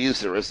IRBs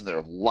there, isn't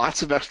there?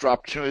 Lots of extra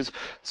opportunities.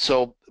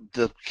 So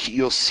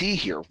you'll see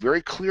here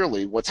very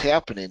clearly what's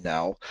happening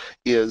now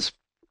is,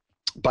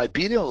 by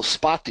being able to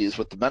spot these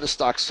with the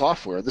Metastock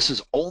software, this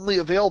is only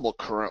available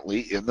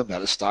currently in the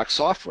Metastock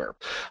software.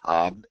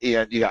 And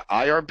you got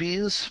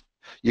IRBs,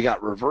 you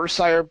got reverse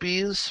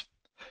IRBs,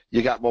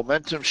 you got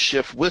momentum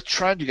shift with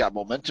trend, you got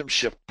momentum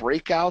shift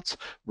breakouts,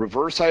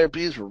 reverse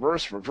IRBs,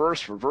 reverse,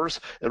 reverse, reverse.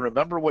 And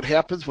remember what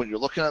happens when you're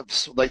looking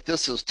at, like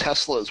this is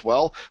Tesla as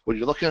well, when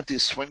you're looking at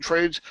these swing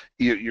trades,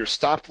 your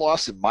stop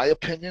loss, in my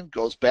opinion,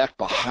 goes back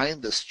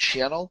behind this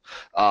channel.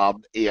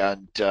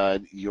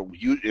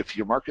 If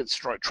your market's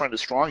trend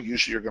is strong,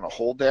 usually you're going to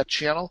hold that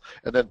channel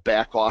and then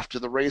back off to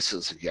the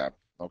races again.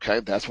 Okay,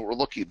 that's what we're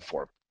looking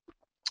for.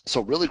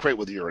 So really great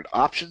whether you're an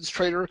options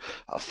trader,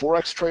 a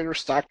forex trader,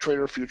 stock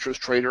trader, futures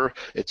trader.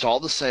 It's all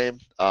the same.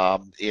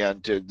 And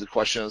the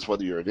question is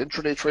whether you're an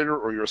intraday trader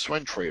or you're a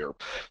swing trader.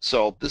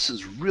 So this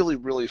is really,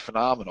 really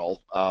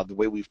phenomenal, the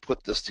way we've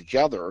put this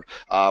together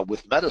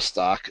with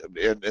Metastock,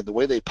 and the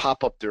way they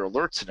pop up their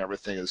alerts and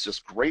everything is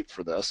just great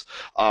for this.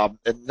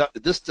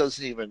 This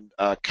doesn't even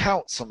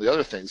count some of the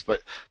other things,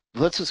 but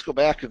let's just go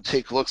back and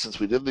take a look.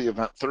 Since we did the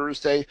event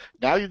Thursday,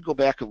 now you can go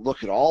back and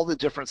look at all the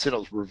different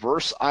signals: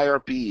 reverse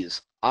IRBs,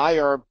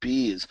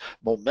 IRBs,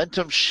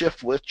 momentum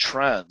shift with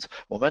trends,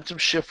 momentum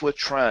shift with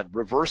trend,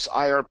 reverse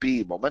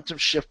IRB, momentum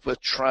shift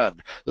with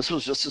trend. This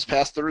was just this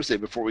past Thursday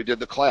before we did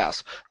the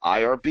class.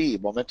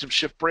 IRB, momentum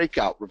shift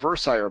breakout,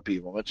 reverse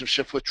IRB, momentum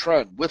shift with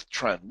trend, with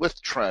trend,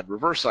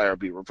 reverse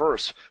IRB,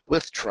 reverse,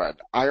 with trend,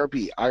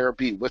 IRB,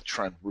 IRB, with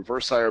trend,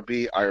 reverse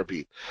IRB,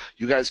 IRB.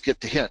 You guys get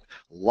the hint.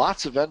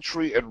 Lots of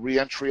entry and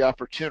re-entry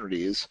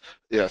opportunities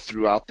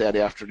throughout that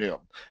afternoon.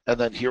 And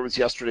then here was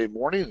yesterday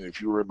morning, and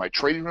if you were in my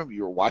trading room,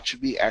 you were watching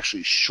me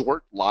actually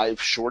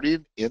live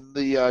shorting in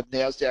the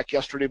NASDAQ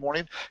yesterday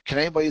morning. Can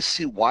anybody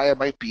see why I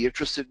might be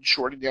interested in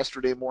shorting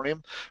yesterday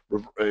morning?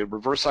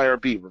 Reverse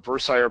IRB,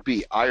 reverse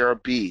IRB,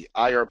 IRB,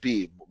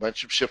 IRB,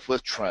 momentum shift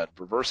with trend,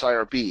 reverse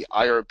IRB,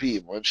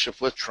 IRB, momentum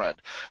shift with trend,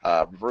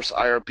 reverse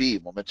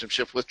IRB, momentum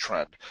shift with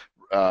trend,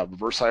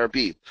 reverse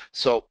IRB.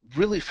 So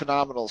really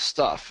phenomenal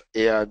stuff.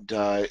 And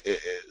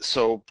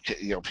so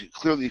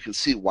clearly you can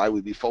see why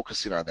we'd be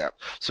focusing on that.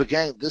 So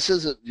again, this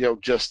isn't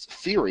just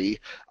theory.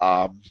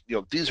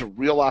 These are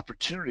real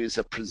opportunities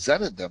that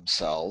presented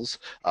themselves.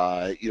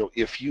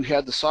 If you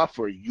had the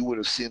software, you would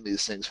have seen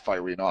these things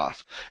firing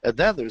off. And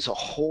then there's a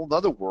whole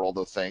other world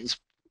of things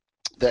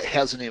that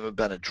hasn't even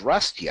been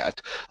addressed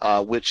yet,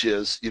 which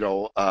is,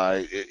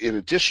 in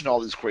addition to all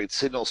these great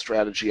signal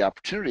strategy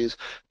opportunities,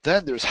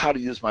 then there's how to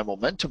use my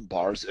momentum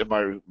bars and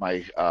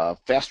my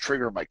fast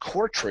trigger, my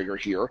core trigger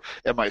here,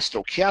 and my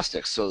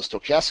stochastics. So the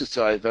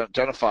stochastics, I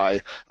identify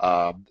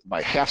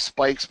my half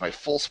spikes, my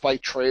full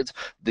spike trades,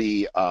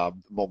 the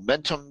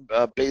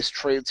momentum-based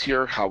trades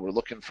here, how we're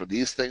looking for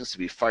these things to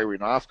be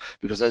firing off,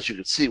 because as you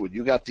can see, when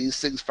you got these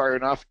things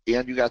firing off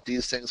and you got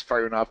these things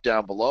firing off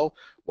down below,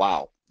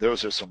 wow,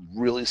 those are some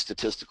really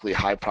statistically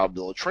high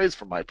probability trades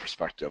from my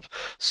perspective.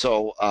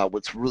 So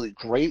what's really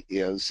great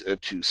is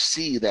to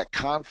see that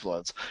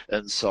confluence.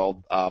 And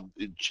so,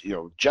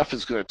 Jeff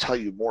is going to tell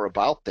you more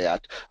about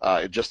that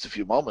in just a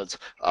few moments.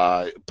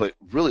 But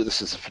really,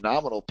 this is a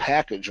phenomenal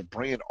package of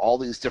bringing all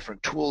these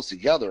different tools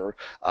together.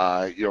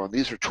 And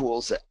these are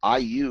tools that I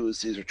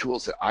use. These are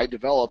tools that I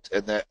developed,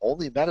 and that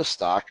only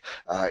Metastock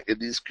in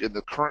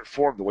the current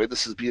form, the way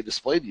this is being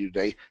displayed to you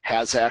today,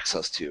 has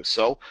access to.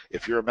 So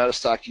if you're a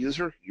Metastock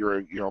user, you're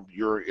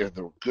in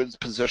the good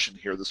position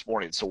here this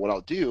morning. So what I'll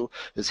do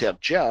is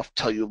have Jeff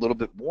tell you a little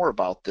bit more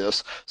about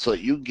this so that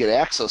you can get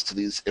access to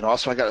these. And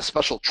also I got a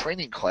special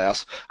training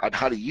class on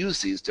how to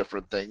use these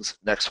different things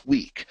next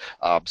week.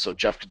 So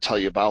Jeff can tell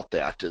you about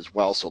that as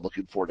well. So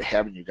looking forward to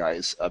having you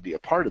guys be a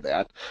part of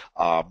that.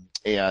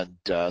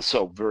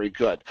 So very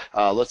good.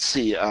 Let's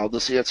see.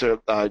 Let's answer.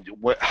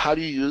 How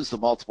do you use the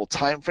multiple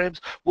time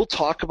frames? We'll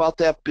talk about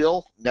that,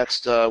 Bill,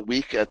 next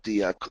week at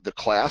the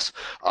class,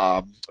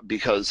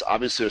 because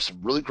obviously there's some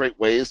really great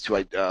ways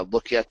to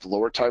look at the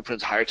lower time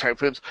frames, higher time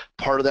frames.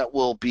 Part of that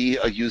will be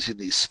using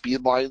these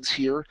speed lines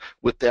here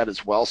with that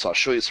as well. So I'll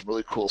show you some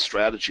really cool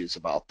strategies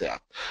about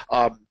that.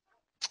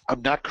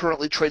 I'm not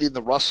currently trading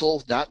the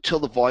Russell, not until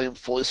the volume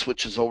fully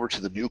switches over to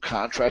the new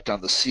contract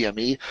on the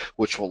CME,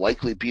 which will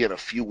likely be in a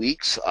few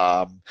weeks.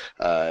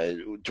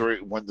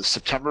 During when the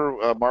September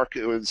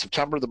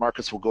the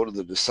markets will go to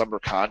the December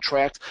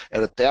contract,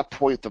 and at that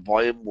point the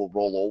volume will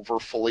roll over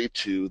fully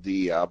to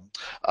the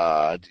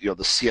the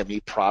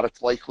CME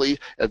product likely,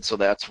 and so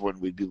that's when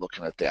we'd be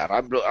looking at that.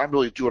 I'm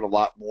really doing a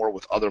lot more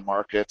with other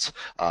markets,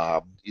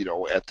 at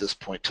this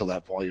point till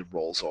that volume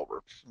rolls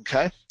over.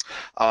 Okay.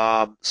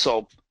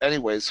 So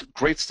anyways,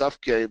 great stuff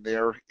getting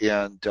there.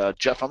 And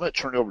Jeff, I'm going to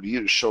turn it over to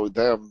you to show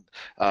them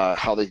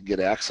how they can get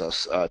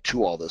access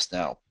to all this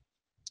now.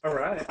 All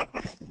right.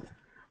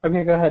 I'm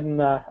going to go ahead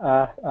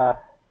and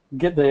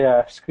get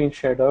the screen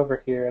shared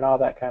over here and all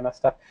that kind of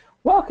stuff.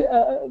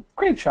 Well,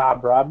 great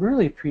job, Rob.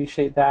 Really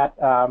appreciate that.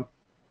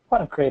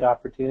 What a great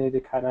opportunity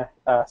to kind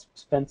of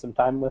spend some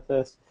time with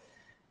us.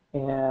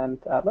 And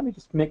let me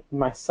just make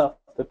myself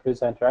the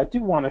presenter. I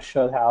do want to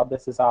show how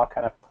this is all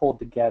kind of pulled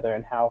together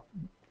and how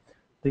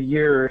the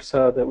year or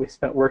so that we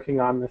spent working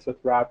on this with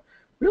Rob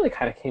really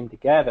kind of came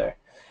together.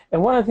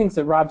 And one of the things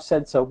that Rob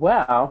said so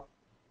well,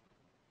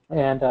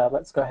 and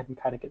let's go ahead and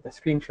kind of get the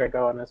screen share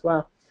going as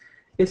well,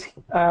 is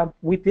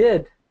we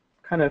did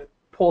kind of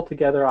pull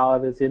together all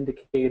of his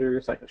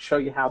indicators. I can show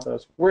you how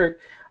those work.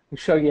 I can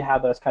show you how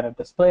those kind of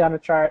display on a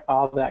chart,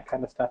 all that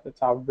kind of stuff.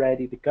 It's all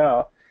ready to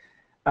go.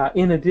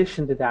 In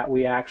addition to that,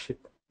 we actually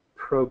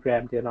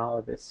programmed in all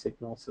of his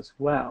signals as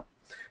well.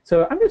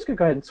 So I'm just going to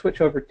go ahead and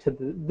switch over to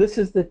this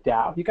is the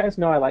Dow. You guys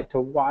know I like to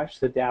watch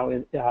the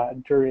Dow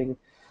during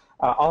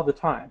all the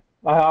time.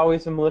 I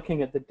always am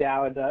looking at the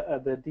Dow and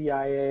the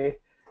DIA,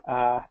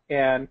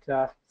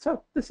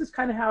 so this is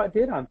kind of how it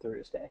did on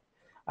Thursday.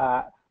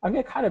 I'm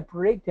going to kind of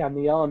break down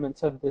the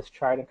elements of this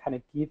chart and kind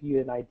of give you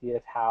an idea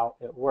of how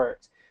it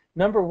works.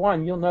 Number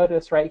one, you'll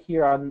notice right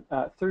here on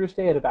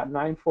Thursday at about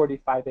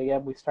 9:45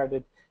 a.m. we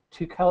started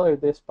to color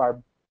this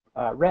bar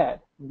red,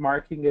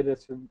 marking it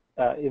as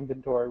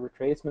inventory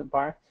retracement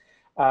bar,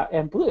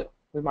 and blue.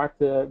 We mark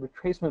the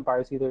retracement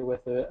bars either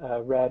with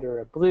a red or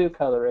a blue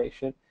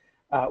coloration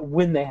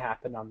when they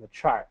happen on the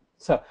chart.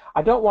 So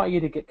I don't want you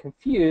to get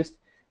confused.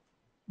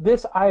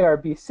 This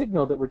IRB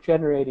signal that we're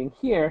generating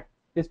here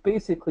is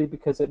basically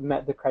because it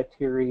met the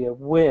criteria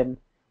when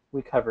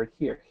we covered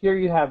here. Here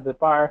you have the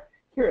bar.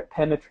 Here it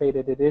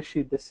penetrated, it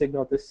issued the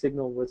signal. This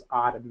signal was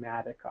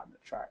automatic on the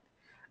chart.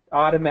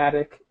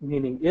 Automatic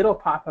meaning it'll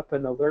pop up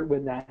an alert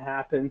when that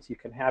happens. You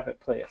can have it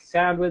play a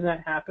sound when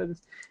that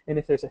happens. And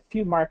if there's a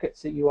few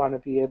markets that you want to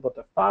be able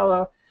to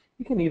follow,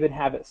 you can even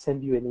have it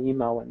send you an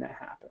email when that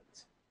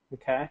happens.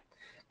 Okay?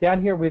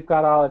 Down here we've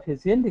got all of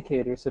his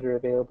indicators that are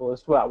available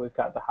as well. We've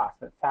got the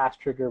Hoffman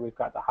fast trigger, we've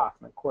got the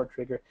Hoffman core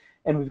trigger,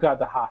 and we've got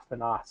the Hoffman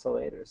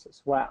oscillators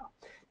as well.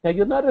 Now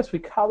you'll notice we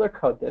color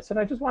code this, and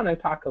I just want to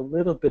talk a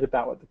little bit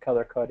about what the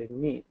color coding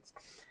means.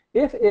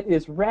 If it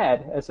is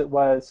red, as it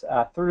was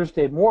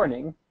Thursday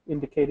morning,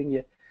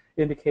 indicating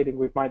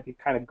we might be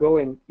kind of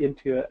going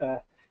into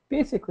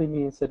basically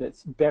means that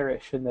it's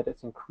bearish and that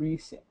it's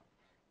increasing.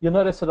 You'll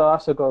notice it'll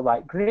also go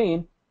light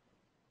green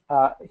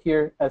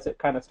here as it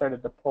kind of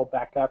started to pull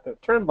back up.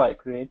 It turned light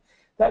green.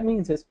 That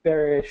means it's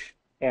bearish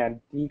and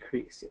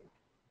decreasing.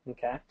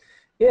 Okay.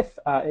 If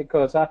it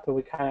goes up, and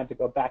we kind of have to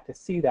go back to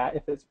see that.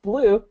 If it's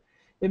blue,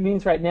 it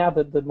means right now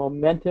that the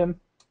momentum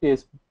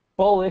is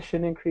bullish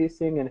and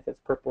increasing, and if it's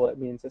purple, it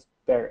means it's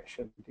bearish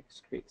and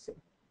decreasing.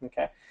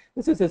 Okay.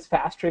 This is his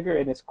fast trigger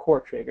and his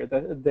core trigger.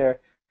 They're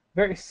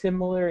very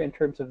similar in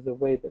terms of the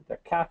way that they're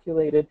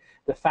calculated.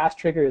 The fast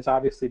trigger is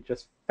obviously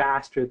just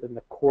faster than the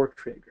core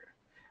trigger.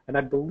 And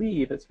I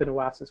believe, it's been a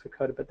while since we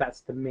coded, but that's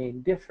the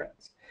main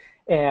difference.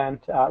 And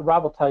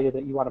Rob will tell you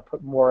that you want to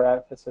put more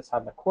emphasis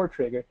on the core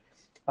trigger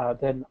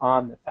than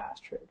on the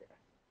fast trigger.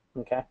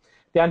 Okay.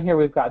 Down here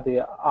we've got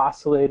the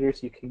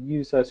oscillators. You can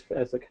use those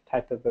as a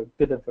type of a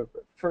bit of a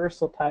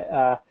reversal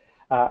type.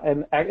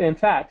 And in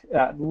fact,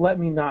 let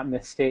me not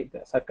misstate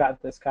this. I've got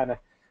this kind of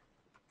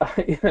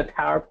in a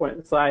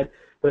PowerPoint slide,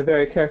 but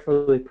very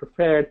carefully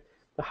prepared.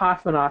 The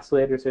Hoffman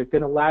oscillators are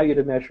going to allow you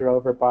to measure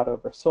overbought,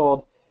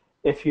 oversold.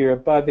 If you're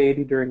above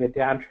 80 during a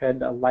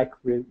downtrend, a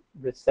likely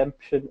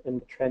resumption in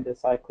the trend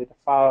is likely to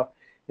follow.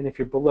 And if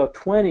you're below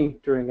 20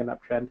 during an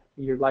uptrend,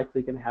 you're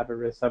likely going to have a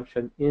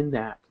resumption in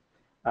that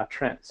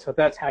trend. So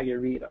that's how you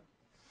read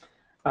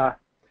them.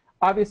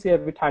 Obviously,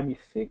 every time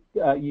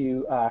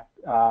you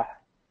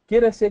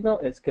get a signal,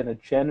 it's going to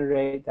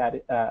generate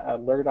that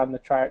alert on the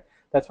chart.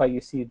 That's why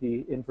you see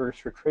the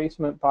inverse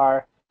retracement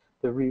bar,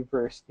 the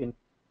reverse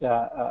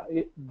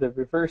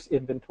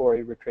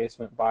inventory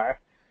retracement bar,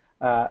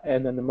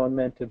 and then the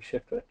momentum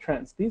shift with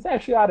trends. These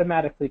actually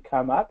automatically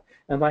come up,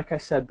 and like I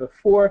said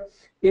before,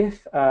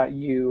 if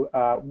you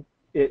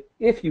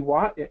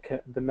want,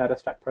 the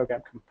Metastock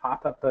program can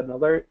pop up an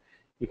alert.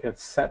 You can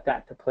set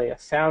that to play a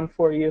sound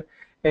for you,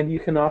 and you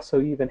can also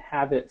even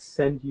have it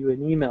send you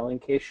an email in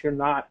case you're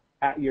not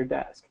at your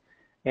desk,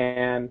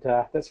 and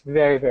that's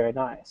very, very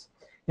nice.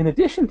 In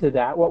addition to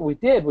that, what we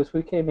did was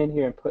we came in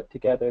here and put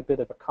together a bit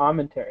of a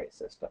commentary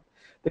system.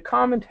 The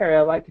commentary,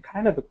 I like to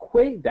kind of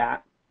equate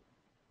that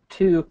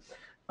to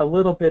a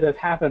little bit of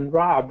having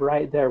Rob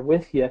right there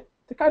with you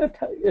to kind of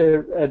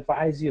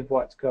advise you of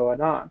what's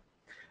going on.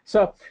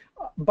 So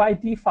by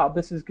default,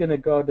 this is going to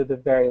go to the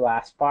very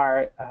last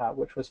bar,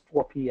 which was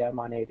 4 p.m.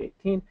 on 8/18.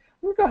 I'm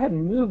going to go ahead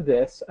and move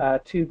this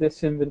to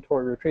this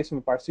inventory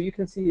retracement bar so you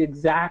can see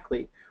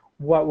exactly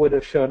what would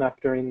have shown up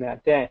during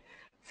that day.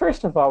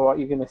 First of all, what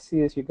you're going to see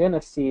is you're going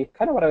to see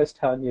kind of what I was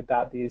telling you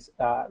about these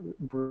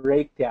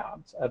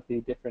breakdowns of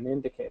the different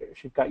indicators.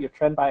 You've got your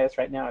trend bias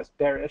right now is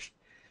bearish.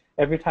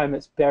 Every time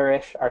it's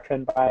bearish, our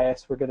trend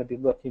bias, we're going to be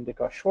looking to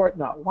go short,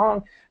 not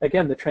long.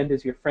 Again, the trend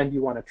is your friend.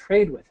 You want to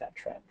trade with that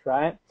trend,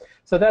 right?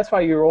 So that's why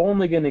you're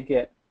only going to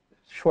get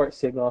short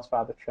signals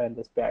while the trend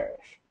is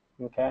bearish,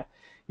 okay?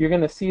 You're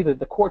going to see that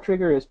the core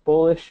trigger is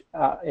bullish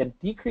and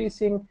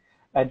decreasing,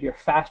 and your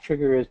fast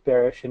trigger is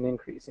bearish and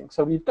increasing.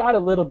 So we've got a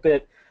little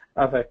bit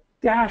of a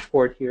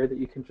dashboard here that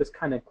you can just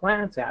kind of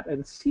glance at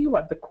and see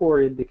what the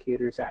core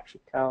indicator is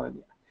actually telling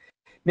you.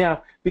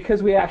 Now,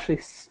 because we actually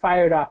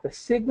fired off a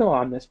signal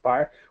on this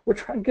bar, we're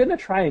going to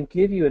try and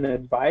give you an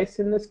advice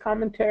in this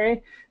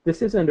commentary.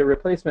 This isn't a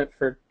replacement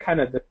for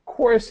kind of the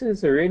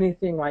courses or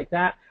anything like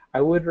that.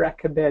 I would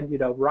recommend,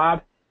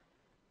 Rob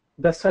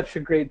does such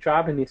a great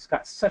job and he's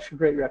got such a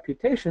great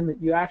reputation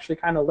that you actually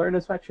kind of learn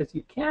as much as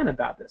you can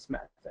about this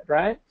method,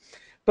 right?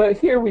 But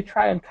here we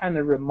try and kind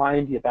of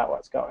remind you about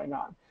what's going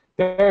on.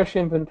 Bearish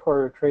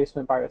inventory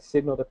retracement bar is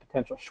signal to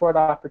potential short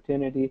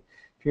opportunity.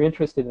 If you're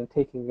interested in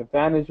taking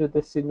advantage of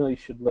this signal, you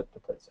should look to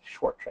place a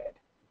short trade.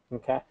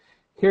 Okay.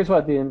 Here's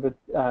what the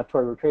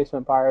inventory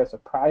retracement bar is: a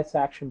price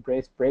action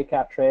based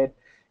breakout trade.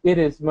 It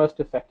is most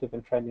effective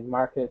in trending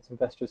markets.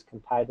 Investors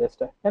can tie this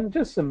to, and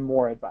just some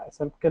more advice.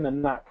 I'm going to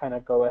not kind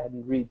of go ahead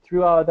and read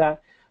through all of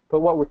that, but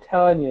what we're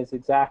telling you is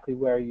exactly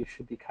where you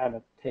should be kind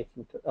of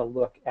taking a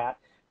look at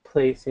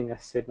placing a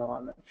signal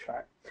on the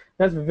chart.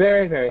 That's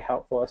very, very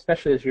helpful,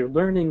 especially as you're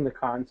learning the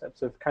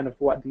concepts of kind of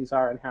what these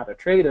are and how to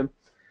trade them.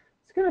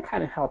 It's going to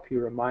kind of help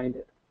you remind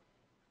it.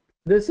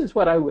 This is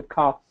what I would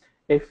call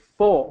a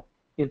full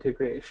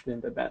integration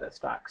into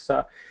Metastock.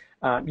 So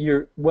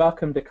you're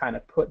welcome to kind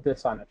of put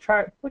this on a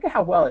chart. Look at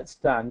how well it's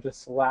done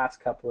just the last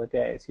couple of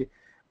days.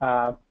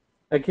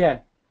 Again,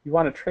 you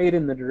want to trade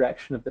in the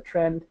direction of the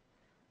trend,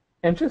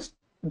 and just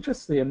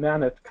the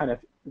amount of kind of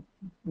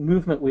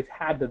movement we've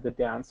had to the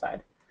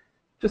downside.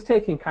 Just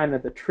taking kind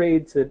of the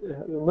trades,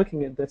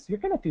 looking at this, you're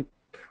going to do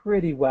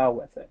pretty well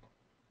with it.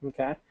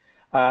 Okay.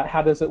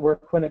 How does it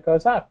work when it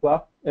goes up?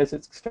 Well, as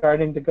it's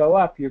starting to go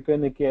up, you're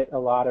going to get a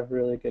lot of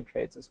really good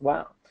trades as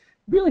well.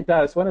 It really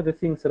does. One of the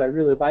things that I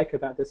really like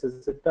about this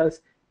is it does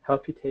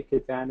help you take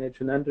advantage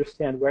and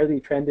understand where the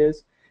trend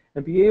is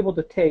and be able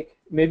to take,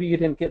 maybe you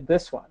didn't get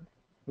this one,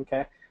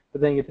 okay,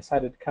 but then you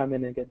decided to come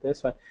in and get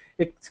this one.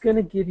 It's going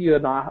to give you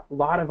a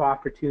lot of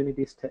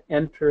opportunities to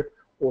enter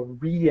or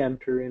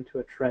re-enter into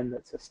a trend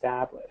that's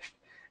established.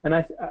 And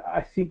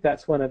I think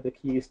that's one of the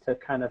keys to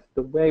kind of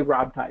the way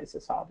Rob ties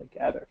this all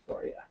together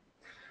for you.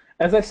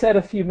 As I said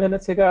a few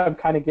minutes ago, I'm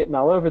kind of getting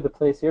all over the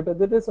place here,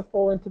 but it is a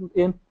full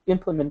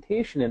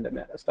implementation into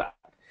Metastock,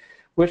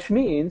 which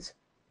means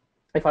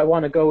if I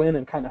want to go in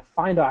and kind of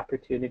find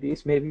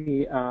opportunities,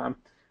 maybe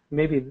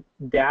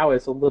Dow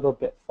is a little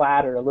bit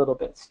flat or a little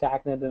bit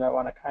stagnant and I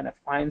want to kind of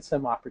find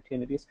some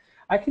opportunities,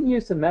 I can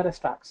use the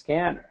Metastock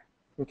scanner.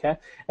 Okay,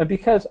 and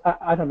because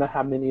I don't know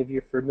how many of you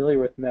are familiar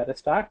with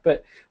Metastock,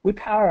 but we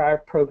power our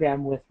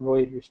program with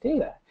Reuters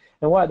data.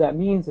 And what that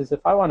means is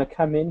if I want to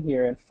come in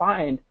here and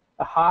find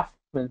a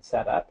Hoffman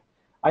setup,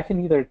 I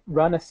can either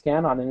run a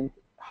scan on a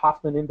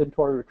Hoffman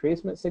inventory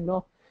retracement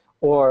signal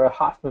or a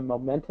Hoffman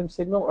momentum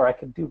signal, or I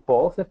could do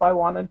both if I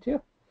wanted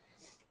to.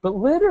 But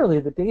literally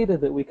the data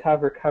that we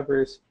cover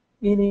covers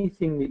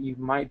anything that you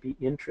might be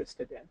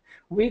interested in.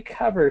 We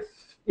cover,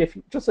 if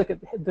you just look at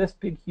this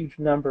big huge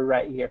number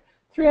right here,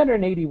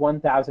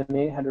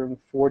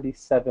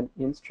 381,847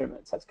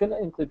 instruments. That's going to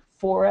include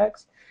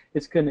Forex,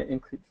 it's going to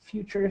include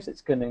futures,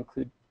 it's going to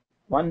include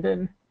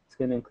London, it's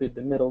going to include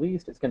the Middle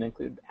East, it's going to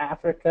include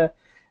Africa,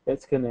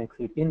 it's going to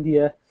include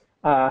India,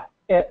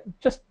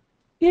 just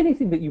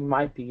anything that you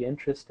might be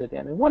interested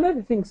in. And one of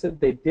the things that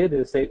they did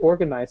is they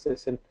organized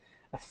this in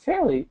a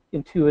fairly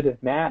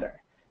intuitive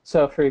manner.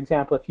 So for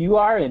example, if you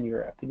are in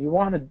Europe and you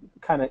want to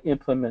kind of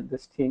implement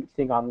this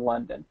thing on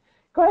London,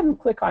 go ahead and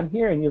click on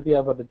here and you'll be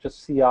able to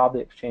just see all the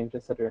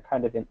exchanges that are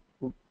kind of in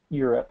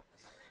Europe.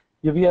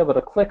 You'll be able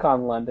to click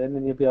on London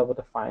and you'll be able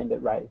to find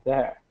it right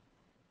there.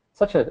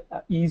 Such an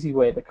easy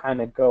way to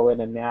kind of go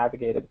in and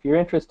navigate it. If you're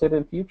interested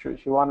in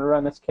futures, you want to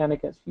run a scan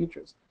against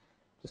futures,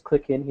 just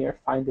click in here,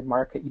 find the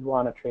market you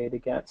want to trade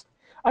against.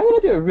 I'm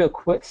going to do a real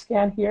quick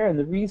scan here, and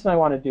the reason I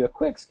want to do a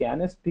quick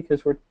scan is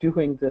because we're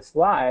doing this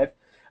live.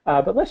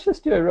 But let's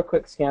just do a real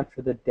quick scan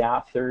for the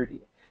Dow 30.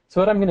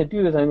 So what I'm going to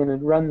do is I'm going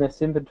to run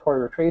this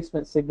inventory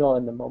retracement signal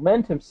and the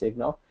momentum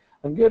signal.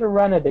 I'm going to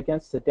run it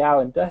against the Dow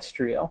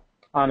Industrial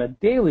on a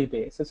daily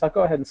basis. I'll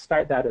go ahead and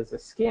start that as a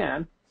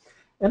scan.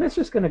 And it's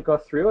just going to go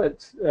through.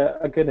 It's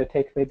going to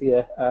take maybe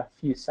a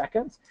few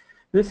seconds.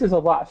 This is a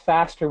lot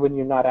faster when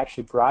you're not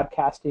actually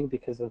broadcasting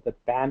because of the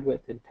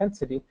bandwidth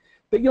intensity.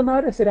 But you'll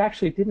notice it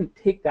actually didn't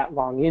take that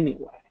long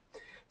anyway.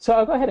 So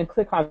I'll go ahead and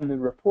click on the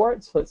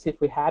reports. Let's see if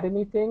we had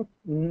anything.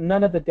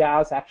 None of the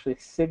Dows actually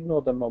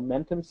signaled a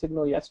momentum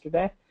signal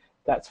yesterday.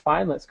 That's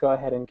fine. Let's go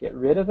ahead and get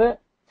rid of it.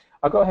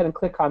 I'll go ahead and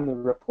click on the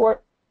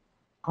report.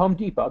 Home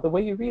Depot, the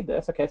way you read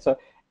this, okay, so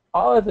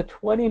all of the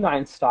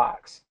 29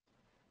 stocks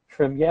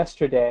from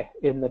yesterday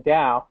in the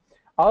Dow,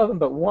 all of them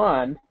but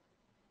one,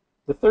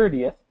 the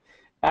 30th,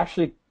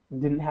 actually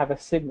didn't have a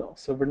signal.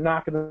 So we're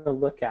not going to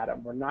look at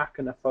them. We're not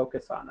going to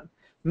focus on them.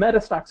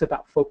 Metastock's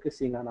about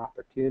focusing on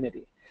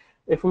opportunity.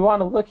 If we want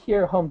to look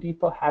here, Home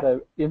Depot had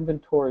an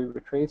inventory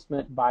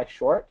retracement buy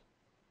short,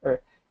 or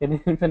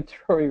an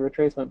inventory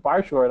retracement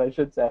bar short, I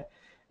should say.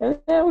 And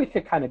then we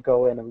could kind of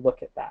go in and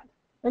look at that.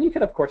 And you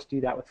could, of course,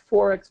 do that with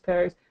Forex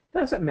pairs. It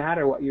doesn't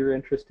matter what you're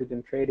interested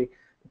in trading.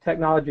 The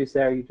technology's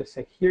there. You just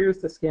say, here's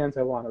the scans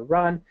I want to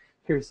run.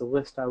 Here's the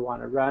list I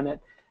want to run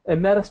it. And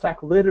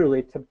Metastock,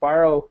 literally, to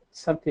borrow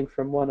something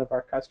from one of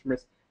our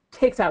customers,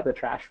 takes out the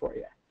trash for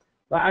you.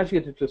 Allows you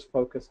to just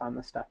focus on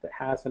the stuff that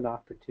has an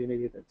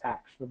opportunity that's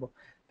actionable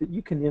that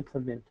you can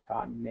implement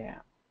on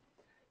now.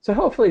 So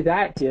hopefully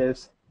that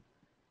gives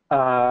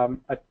a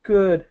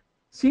good,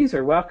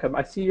 Caesar, welcome.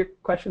 I see your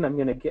question. I'm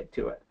going to get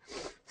to it.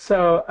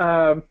 So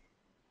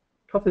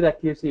hopefully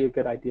that gives you a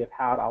good idea of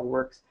how it all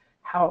works,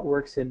 how it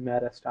works in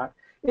Metastock.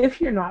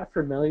 If you're not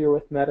familiar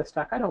with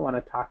Metastock, I don't want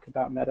to talk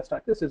about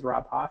Metastock. This is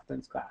Rob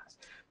Hoffman's class.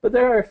 But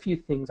there are a few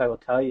things I will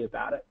tell you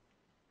about it.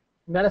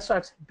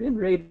 Metastock's been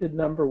rated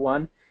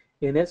 #1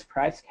 in its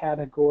price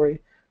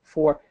category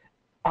for,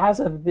 as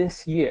of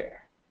this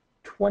year,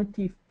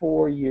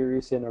 24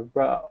 years in a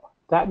row.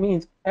 That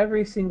means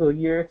every single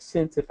year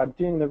since, if I'm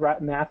doing the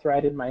math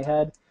right in my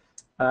head,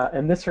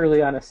 and this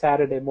early on a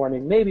Saturday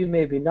morning, maybe,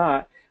 maybe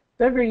not,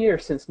 every year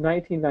since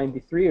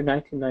 1993 or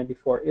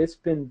 1994, it's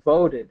been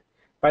voted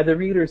by the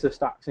readers of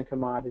Stocks and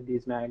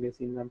Commodities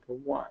magazine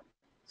 #1.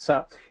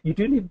 So you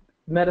do need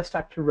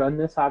Metastock to run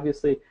this,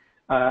 obviously.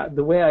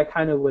 The way I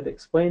kind of would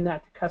explain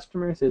that to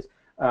customers is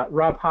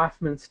Rob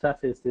Hoffman's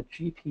stuff is the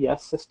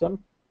GPS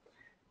system,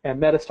 and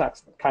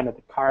Metastock's kind of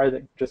the car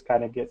that just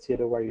kind of gets you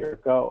to where you're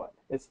going.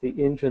 It's the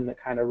engine that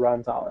kind of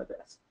runs all of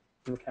this.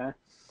 Okay.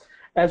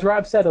 As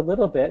Rob said a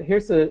little bit,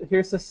 here's the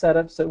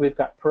setups that we've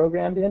got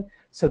programmed in.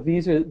 So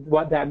these are,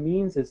 what that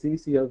means is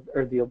these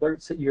are the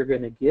alerts that you're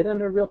going to get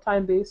on a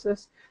real-time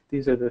basis.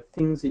 These are the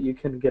things that you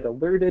can get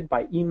alerted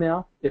by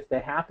email if they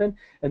happen,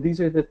 and these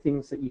are the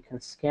things that you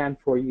can scan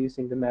for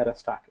using the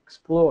Metastock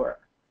Explorer.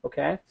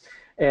 Okay,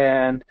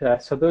 and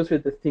so those are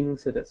the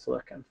things that it's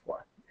looking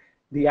for,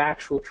 the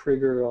actual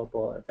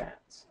triggerable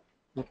events.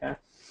 Okay.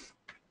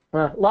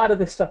 A lot of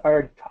this stuff I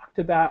already talked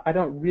about. I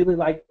don't really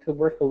like to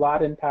work a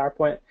lot in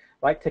PowerPoint.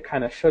 I like to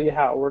kind of show you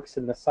how it works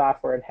in the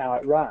software and how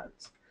it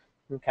runs.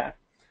 Okay.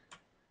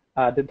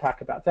 Didn't talk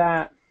about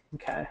that.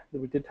 Okay.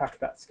 We did talk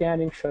about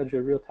scanning. Showed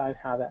you real time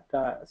how that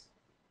does.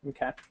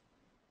 Okay.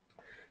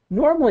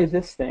 Normally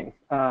this thing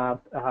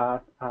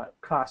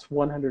costs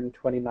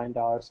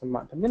 $129 a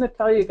month. I'm going to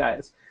tell you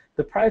guys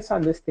the price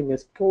on this thing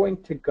is going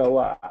to go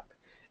up.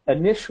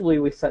 Initially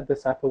we set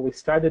this up and we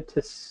started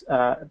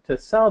to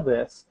sell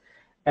this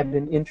at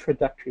an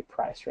introductory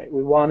price rate.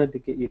 We wanted to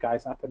get you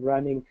guys up and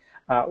running.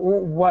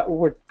 What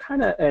we're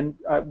kind of, and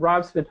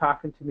Rob's been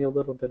talking to me a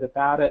little bit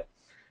about it,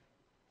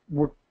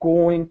 we're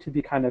going to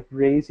be kind of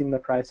raising the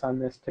price on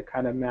this to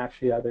kind of match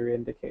the other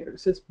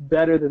indicators. It's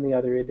better than the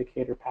other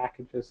indicator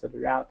packages that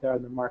are out there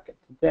on the market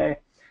today.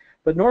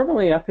 But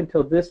normally up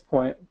until this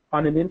point,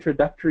 on an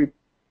introductory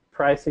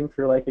pricing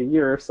for like a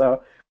year or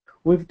so,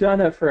 we've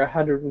done it for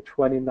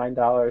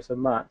 $129 a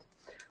month.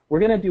 We're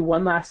going to do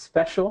one last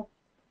special.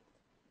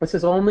 This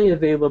is only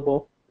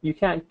available, you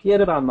can't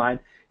get it online.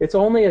 It's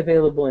only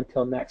available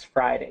until next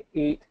Friday,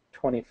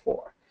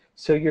 8/24.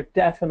 So you're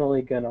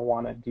definitely going to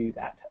want to do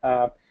that.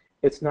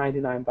 It's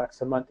 99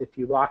 bucks a month. If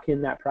you lock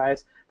in that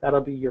price,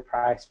 that'll be your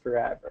price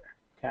forever.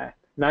 Okay,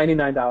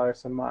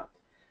 $99 a month.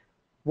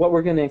 What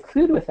we're going to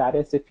include with that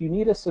is if you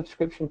need a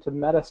subscription to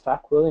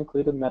Metastock, we'll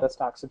include a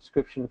Metastock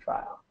subscription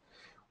trial.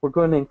 We're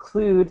going to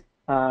include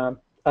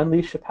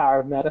Unleash the Power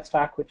of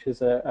Metastock, which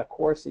is a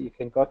course that you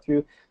can go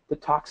through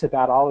that talks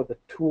about all of the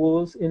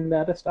tools in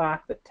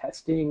Metastock, the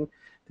testing,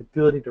 the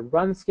ability to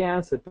run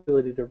scans, the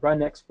ability to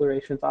run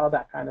explorations, all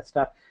that kind of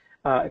stuff.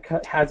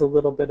 It has a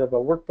little bit of a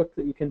workbook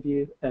that you can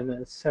view, and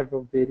then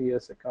several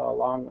videos that go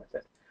along with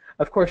it.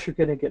 Of course, you're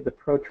going to get the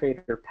Pro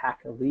Trader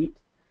Pack Elite,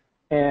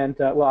 and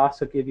we'll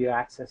also give you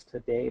access to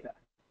data.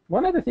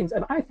 One of the things,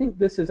 and I think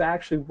this is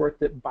actually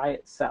worth it by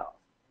itself,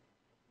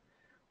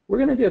 we're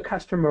going to do a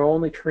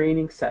customer-only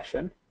training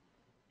session,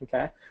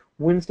 okay,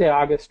 Wednesday,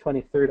 August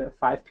 23rd at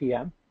 5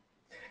 p.m.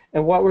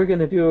 And what we're going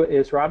to do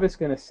is Rob is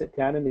going to sit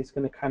down and he's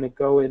going to kind of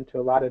go into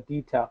a lot of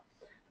detail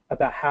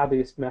about how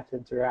these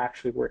methods are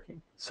actually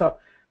working. So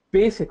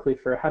basically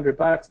for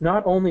 $100,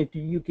 not only do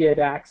you get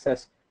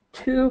access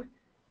to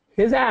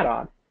his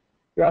add-on,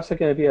 you're also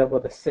going to be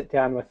able to sit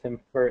down with him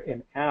for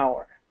an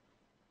hour.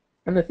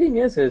 And the thing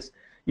is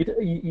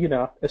you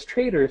know, as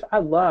traders, I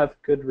love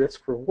good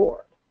risk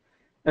reward.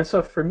 And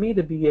so for me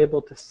to be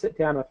able to sit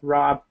down with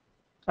Rob,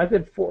 I've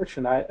been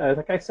fortunate.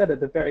 Like I said at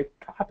the very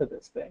top of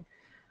this thing,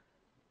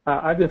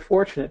 I've been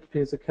fortunate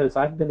because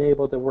I've been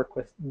able to work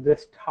with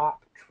this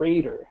top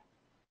trader,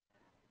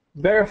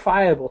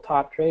 verifiable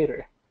top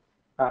trader,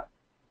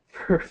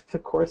 for the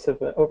course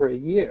of over a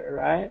year,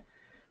 right?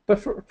 But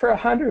for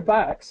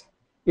 $100,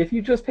 if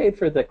you just paid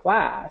for the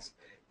class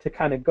to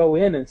kind of go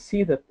in and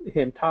see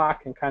him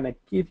talk and kind of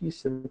give you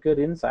some good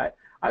insight,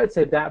 I would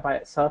say that by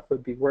itself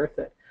would be worth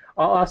it.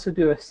 I'll also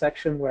do a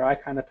section where I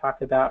kind of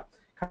talk about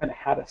kind of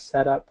how to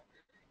set up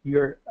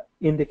your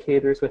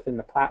indicators within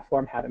the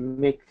platform, how to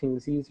make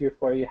things easier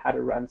for you, how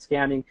to run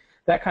scanning,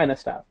 that kind of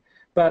stuff.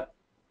 But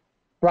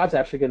Rob's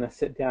actually going to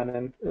sit down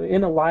and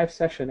in a live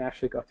session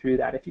actually go through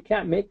that. If you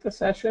can't make the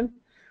session,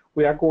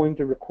 we are going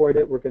to record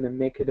it. We're going to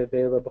make it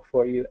available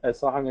for you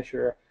as long as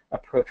you're a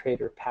Pro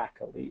Trader Pack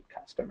Elite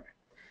customer.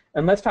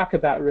 And let's talk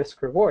about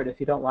risk reward.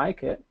 If you don't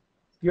like it,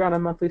 you're on a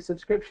monthly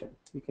subscription.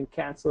 You can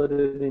cancel it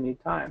at any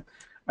time.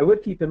 I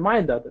would keep in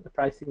mind, though, that the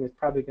pricing is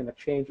probably going to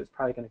change. It's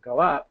probably going to go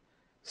up.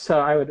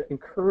 So I would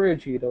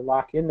encourage you to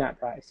lock in that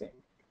pricing,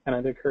 and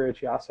I'd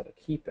encourage you also to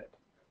keep it.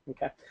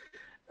 Okay.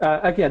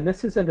 Again,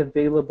 this isn't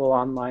available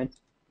online.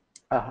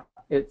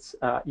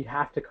 You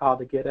have to call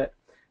to get it.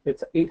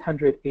 It's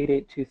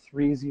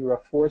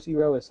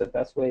 800-882-3040 is the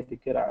best way to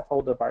get a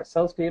hold of our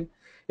sales team.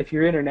 If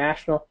you're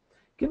international,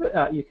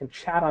 you can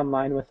chat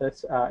online with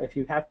us. If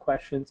you have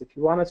questions, if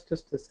you want us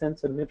just to send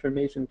some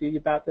information to you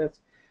about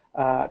this,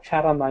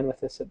 chat online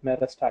with us at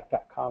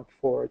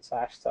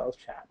metastock.com/sales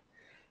chat.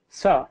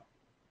 So,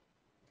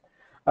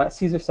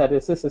 Caesar said,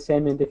 is this the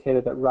same indicator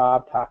that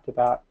Rob talked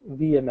about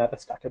via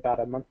Metastock about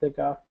a month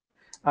ago?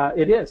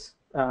 It is.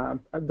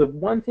 The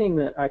one thing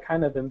that I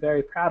kind of am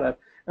very proud of,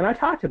 and I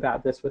talked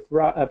about this with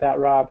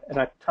Rob,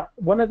 and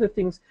one of the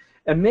things,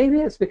 and maybe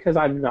it's because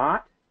I'm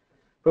not,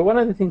 but one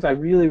of the things I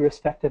really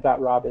respect about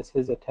Rob is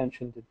his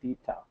attention to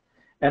detail.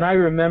 And I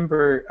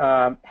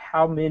remember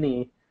how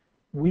many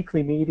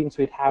weekly meetings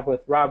we'd have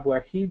with Rob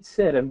where he'd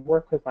sit and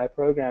work with my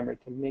programmer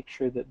to make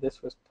sure that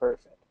this was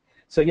perfect.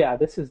 So yeah,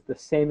 this is the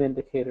same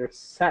indicator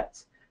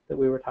sets that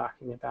we were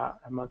talking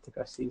about a month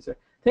ago, Caesar.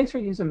 Thanks for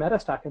using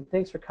Metastock, and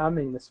thanks for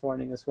coming this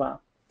morning as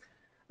well.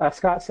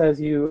 Scott says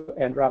you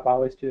and Rob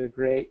always do a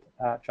great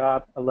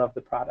job. I love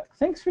the product.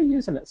 Thanks for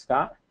using it,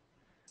 Scott.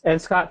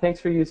 And Scott, thanks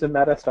for using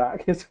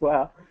Metastock as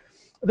well.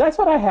 That's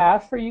what I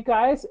have for you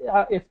guys.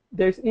 If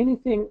there's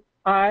anything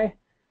I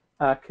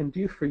can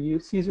do for you,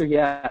 Caesar,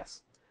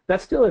 yes.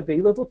 That's still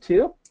available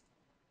too,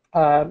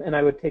 and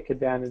I would take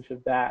advantage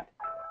of that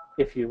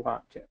if you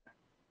want to.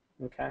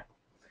 Okay.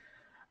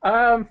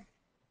 I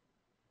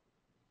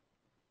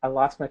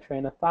lost my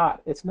train of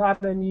thought. It's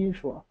not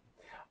unusual.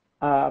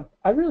 I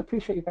really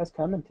appreciate you guys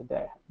coming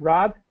today.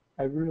 Rob,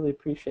 I really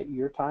appreciate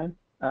your time.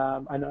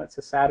 I know it's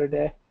a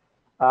Saturday.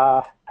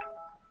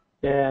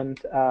 And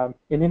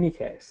in any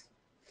case,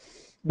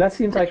 that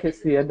seems like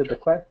it's the end of the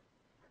question.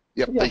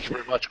 Yep, Yeah. Thank you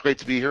very much. Great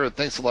to be here, and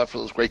thanks a lot for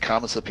those great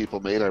comments that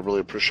people made. I really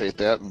appreciate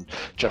that. And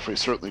Jeffrey,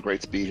 certainly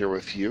great to be here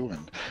with you.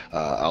 And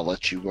I'll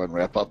let you go and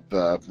wrap up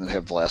and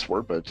have the last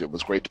word, but it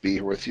was great to be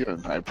here with you,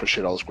 and I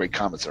appreciate all those great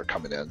comments that are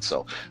coming in.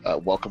 So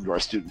welcome to our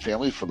student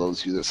family for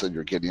those of you that said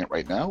you're getting it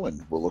right now,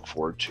 and we'll look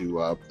forward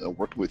to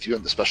working with you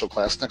in the special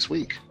class next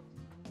week.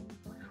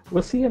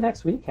 We'll see you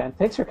next weekend.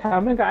 Thanks for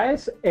coming,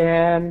 guys,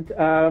 and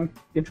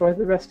enjoy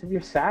the rest of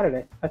your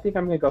Saturday. I think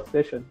I'm going to go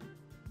fishing.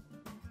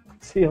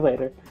 See you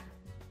later.